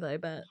trouble with, I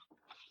bet.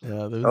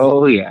 Yeah.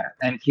 Oh, yeah.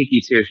 And Kiki,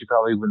 too. She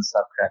probably wouldn't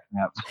stop cracking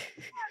up.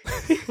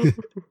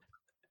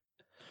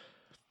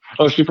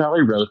 Oh, she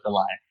probably wrote the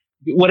line.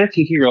 What if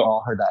Kiki wrote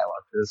all her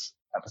dialogue for this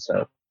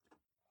episode?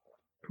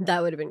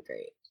 That would have been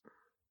great.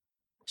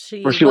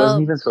 She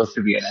wasn't even supposed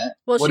to be in it.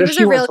 Well, she was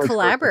a real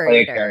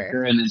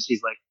collaborator. And then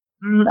she's like,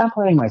 I'm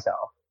playing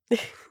myself.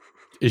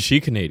 Is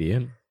she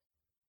Canadian?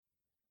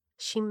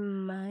 She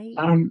might.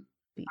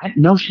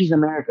 No, she's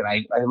American.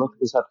 I looked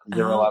this up because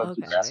there were a lot of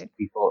Jurassic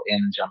people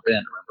in Jump In.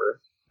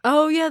 Remember?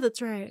 Oh yeah, that's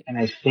right. And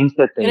I think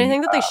that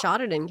they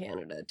shot it in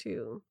Canada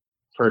too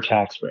for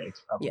tax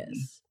breaks. Probably.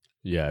 Yes.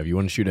 Yeah, if you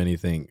want to shoot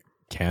anything,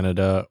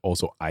 Canada,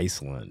 also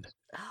Iceland.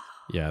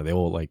 Yeah, they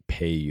will like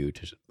pay you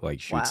to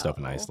like shoot stuff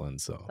in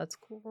Iceland. So that's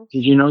cool.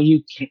 Did you know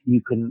you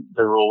couldn't?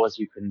 The rule was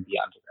you couldn't be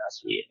on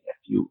Degrassi if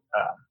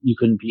you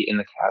couldn't be in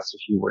the cast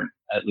if you weren't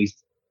at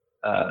least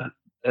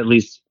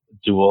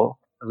dual,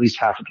 at least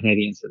half a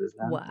Canadian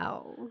citizen.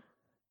 Wow,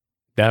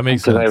 that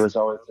makes sense. Because I was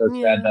always so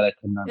sad that I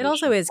couldn't. It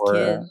also is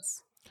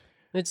kids.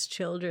 It's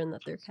children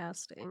that they're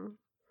casting.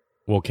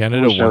 Well,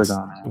 Canada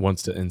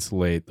wants to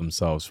insulate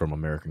themselves from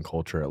American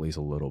culture at least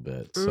a little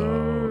bit.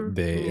 So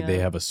they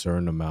have a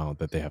certain amount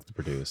that they have to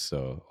produce.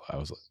 So I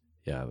was like,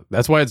 Yeah,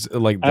 that's why it's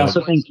like. I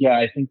also think,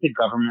 I think the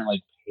government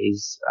like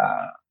pays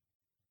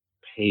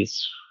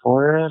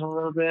for it a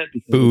little bit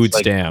because food it's,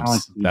 like,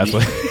 stamps. That's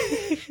what.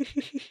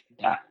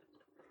 Yeah,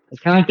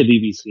 it's kind of like the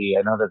BBC.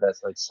 I know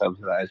that's like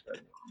subsidized.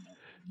 But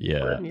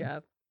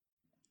yeah.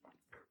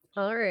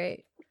 All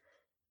right.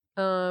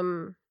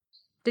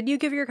 Did you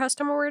give your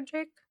custom award,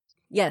 Jake?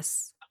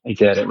 Yes. I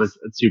did. It was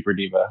Super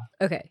Diva.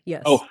 Okay.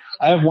 Yes. Oh,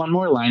 I have one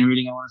more line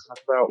reading I want to talk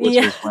about, which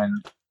is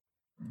when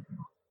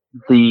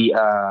the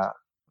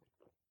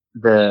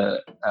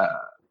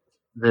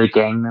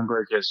gang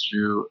member gives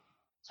Drew,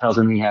 tells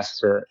him he has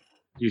to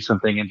do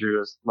something, and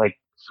Drew is like,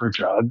 for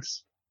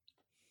drugs.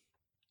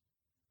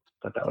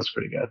 But that was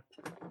pretty good.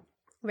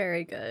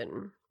 Very good.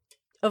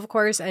 Of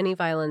course, any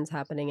violence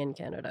happening in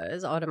Canada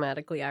is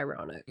automatically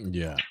ironic.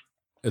 Yeah.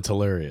 It's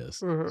hilarious.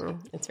 Mm-hmm.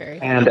 It's very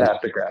and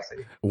at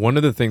Degrassi. One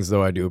of the things,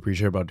 though, I do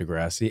appreciate about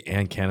Degrassi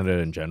and Canada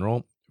in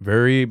general,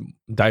 very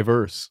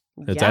diverse.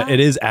 It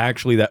is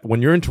actually that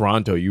when you're in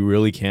Toronto, you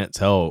really can't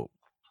tell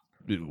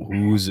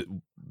who's.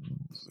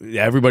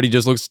 Everybody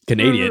just looks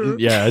Canadian. Mm-hmm.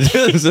 Yeah.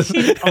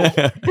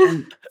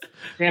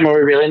 Sam, are we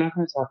really not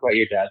going to talk about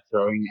your dad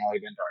throwing Ali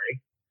Bandari?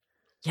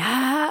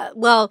 Yeah.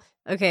 Well,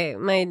 okay.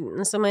 My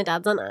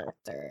dad's an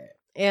actor,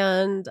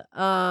 and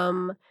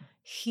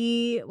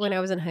he, when I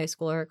was in high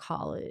school or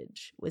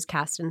college, was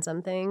cast in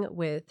something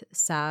with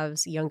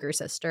Sav's younger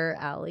sister,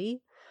 Allie,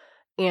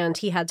 and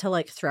he had to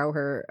like throw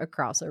her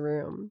across a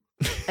room,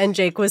 and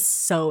Jake was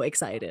so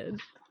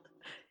excited.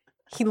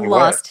 He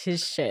lost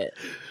his shit.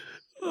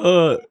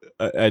 I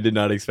did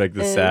not expect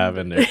the Sav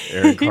and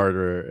Aaron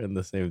Carter in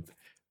the same.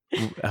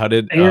 How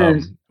did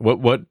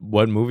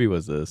what movie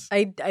was this?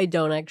 I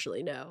don't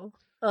actually know.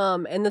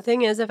 And the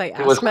thing is, if I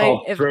asked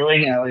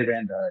throwing Ali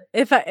Bandari.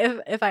 If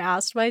I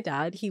asked my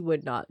dad, he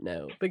would not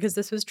know because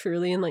this was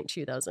truly in like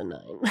 2009.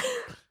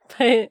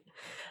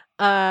 But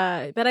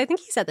I think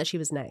he said that she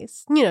was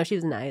nice. You know, she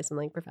was nice and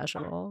like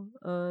professional.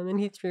 And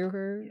he threw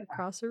her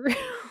across a room.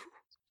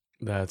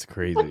 That's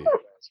crazy.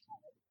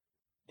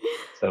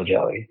 So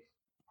jelly.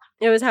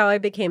 It was how I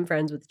became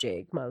friends with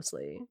Jake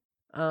mostly.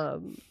 I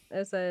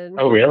said,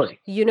 "Oh, really?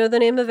 You know the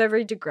name of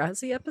every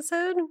Degrassi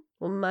episode?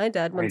 Well, my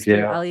dad once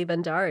threw Ali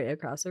Bandari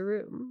across a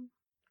room,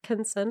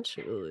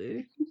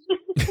 consensually."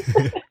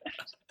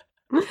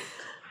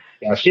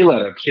 Yeah, she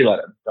let him.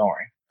 Don't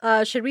worry.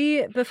 Should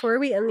we, before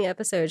we end the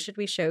episode, should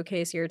we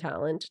showcase your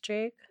talent,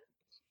 Jake?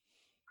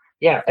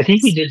 Yeah, I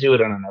think we did do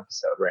it on an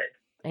episode, right?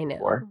 I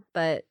know,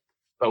 but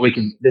we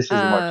can. This is more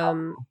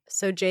topical.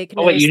 So Jake.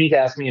 Oh wait, you need to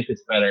ask me if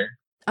it's better.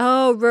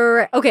 Oh,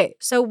 right. Okay.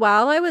 So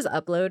while I was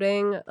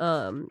uploading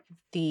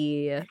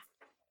the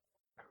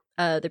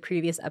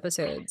previous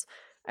episodes,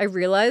 I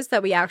realized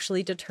that we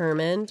actually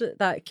determined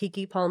that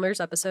Keke Palmer's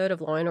episode of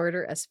Law and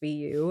Order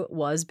SVU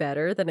was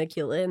better than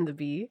Akeelah and the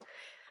Bee.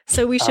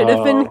 So we should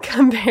have been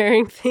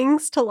comparing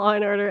things to Law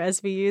and Order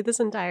SVU this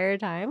entire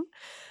time.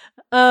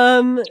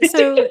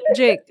 So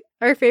Jake,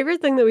 our favorite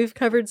thing that we've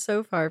covered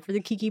so far for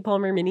the Keke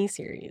Palmer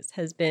miniseries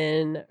has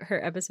been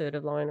her episode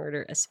of Law and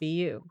Order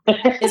SVU.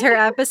 Is her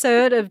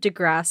episode of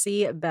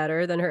Degrassi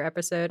better than her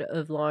episode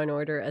of Law and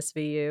Order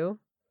SVU?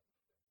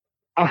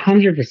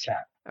 100%.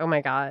 Oh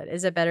my God.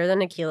 Is it better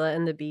than Akeelah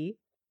and the Bee?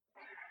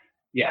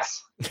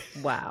 Yes.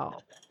 Wow.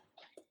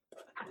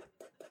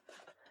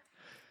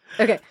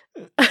 Okay.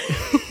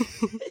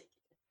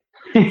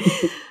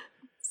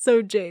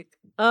 So Jake,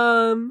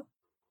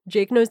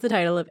 Jake knows the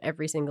title of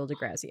every single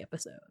Degrassi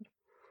episode.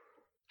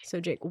 So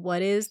Jake,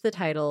 what is the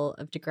title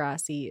of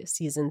Degrassi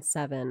season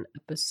 7,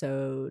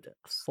 episode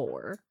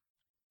 4?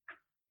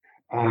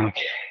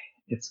 Okay.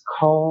 It's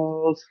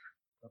called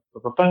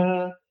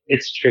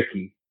It's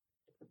Tricky.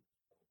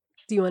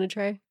 Do you want to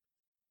try?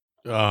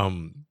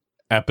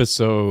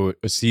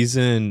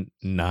 Season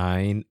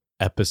 9,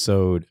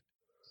 episode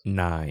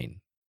 9.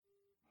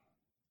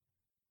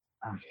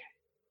 Okay.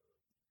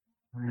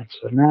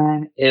 Episode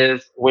 9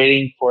 is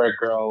Waiting for a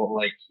Girl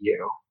Like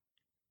You.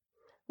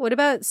 What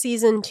about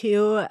season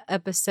 2,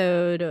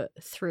 episode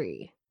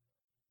 3?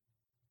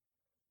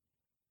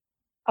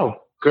 Oh,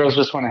 Girls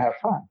Just Want to Have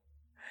Fun.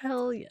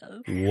 Hell yeah.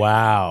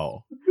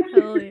 Wow.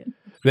 Hell yeah.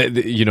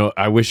 You know,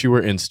 I wish you were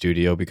in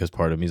studio because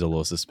part of me is a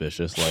little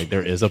suspicious. Like,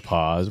 there is a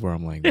pause where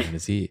I'm like, man,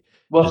 is he?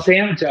 Well,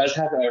 Sam does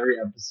have every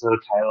episode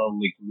title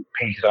like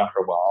painted on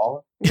her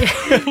wall.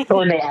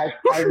 Or no,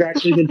 I've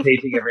actually been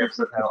painting every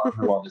episode title on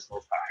her wall this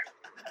whole time.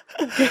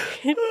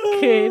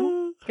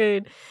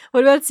 Good.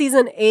 What about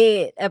season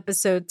 8,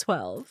 episode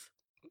 12?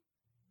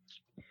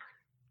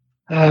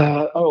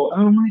 Oh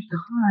my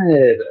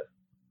God.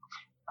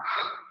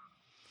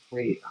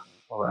 Wait,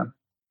 hold on.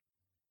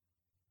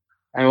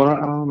 I don't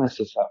want to mess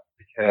this up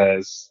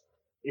because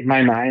in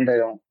my mind I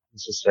don't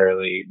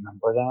necessarily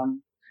number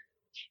them.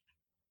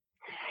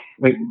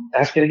 Wait,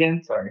 ask it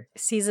again. Sorry.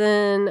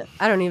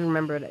 I don't even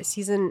remember it.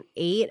 Season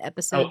 8,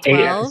 episode 12. 8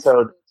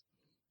 episode.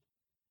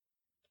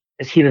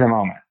 It's Heat of the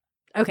Moment.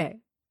 Okay,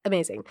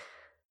 amazing.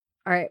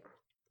 All right,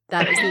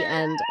 that is the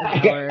end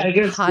of our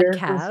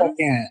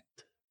podcast.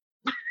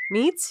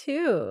 Me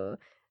too.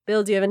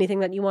 Bill, do you have anything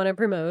that you want to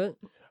promote?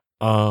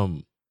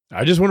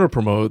 I just want to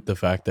promote the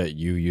fact that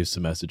you used to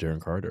message Aaron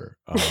Carter.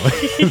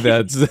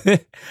 That's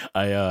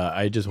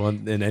I just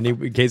want,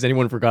 in case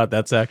anyone forgot,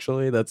 that's a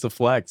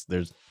flex.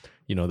 There's,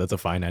 that's a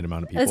finite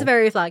amount of people. It's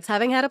very flex.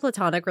 Having had a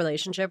platonic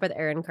relationship with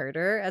Aaron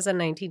Carter as a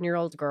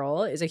 19-year-old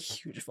girl is a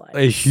huge flex.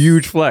 A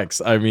huge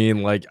flex. I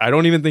mean, like, I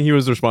don't even think he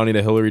was responding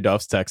to Hillary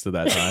Duff's text at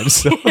that time.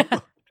 So.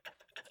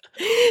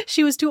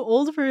 She was too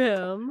old for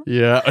him.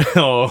 Yeah.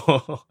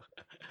 Don't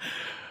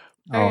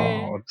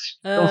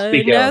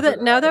speak now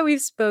that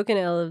we've spoken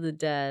ill of the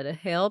dead,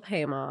 hail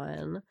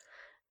Paimon.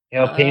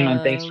 Hail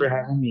Paimon, thanks for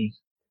having me.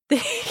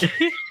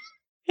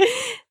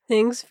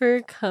 Thanks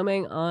for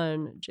coming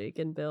on, Jake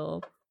and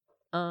Bill.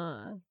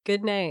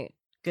 Good night.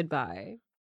 Goodbye.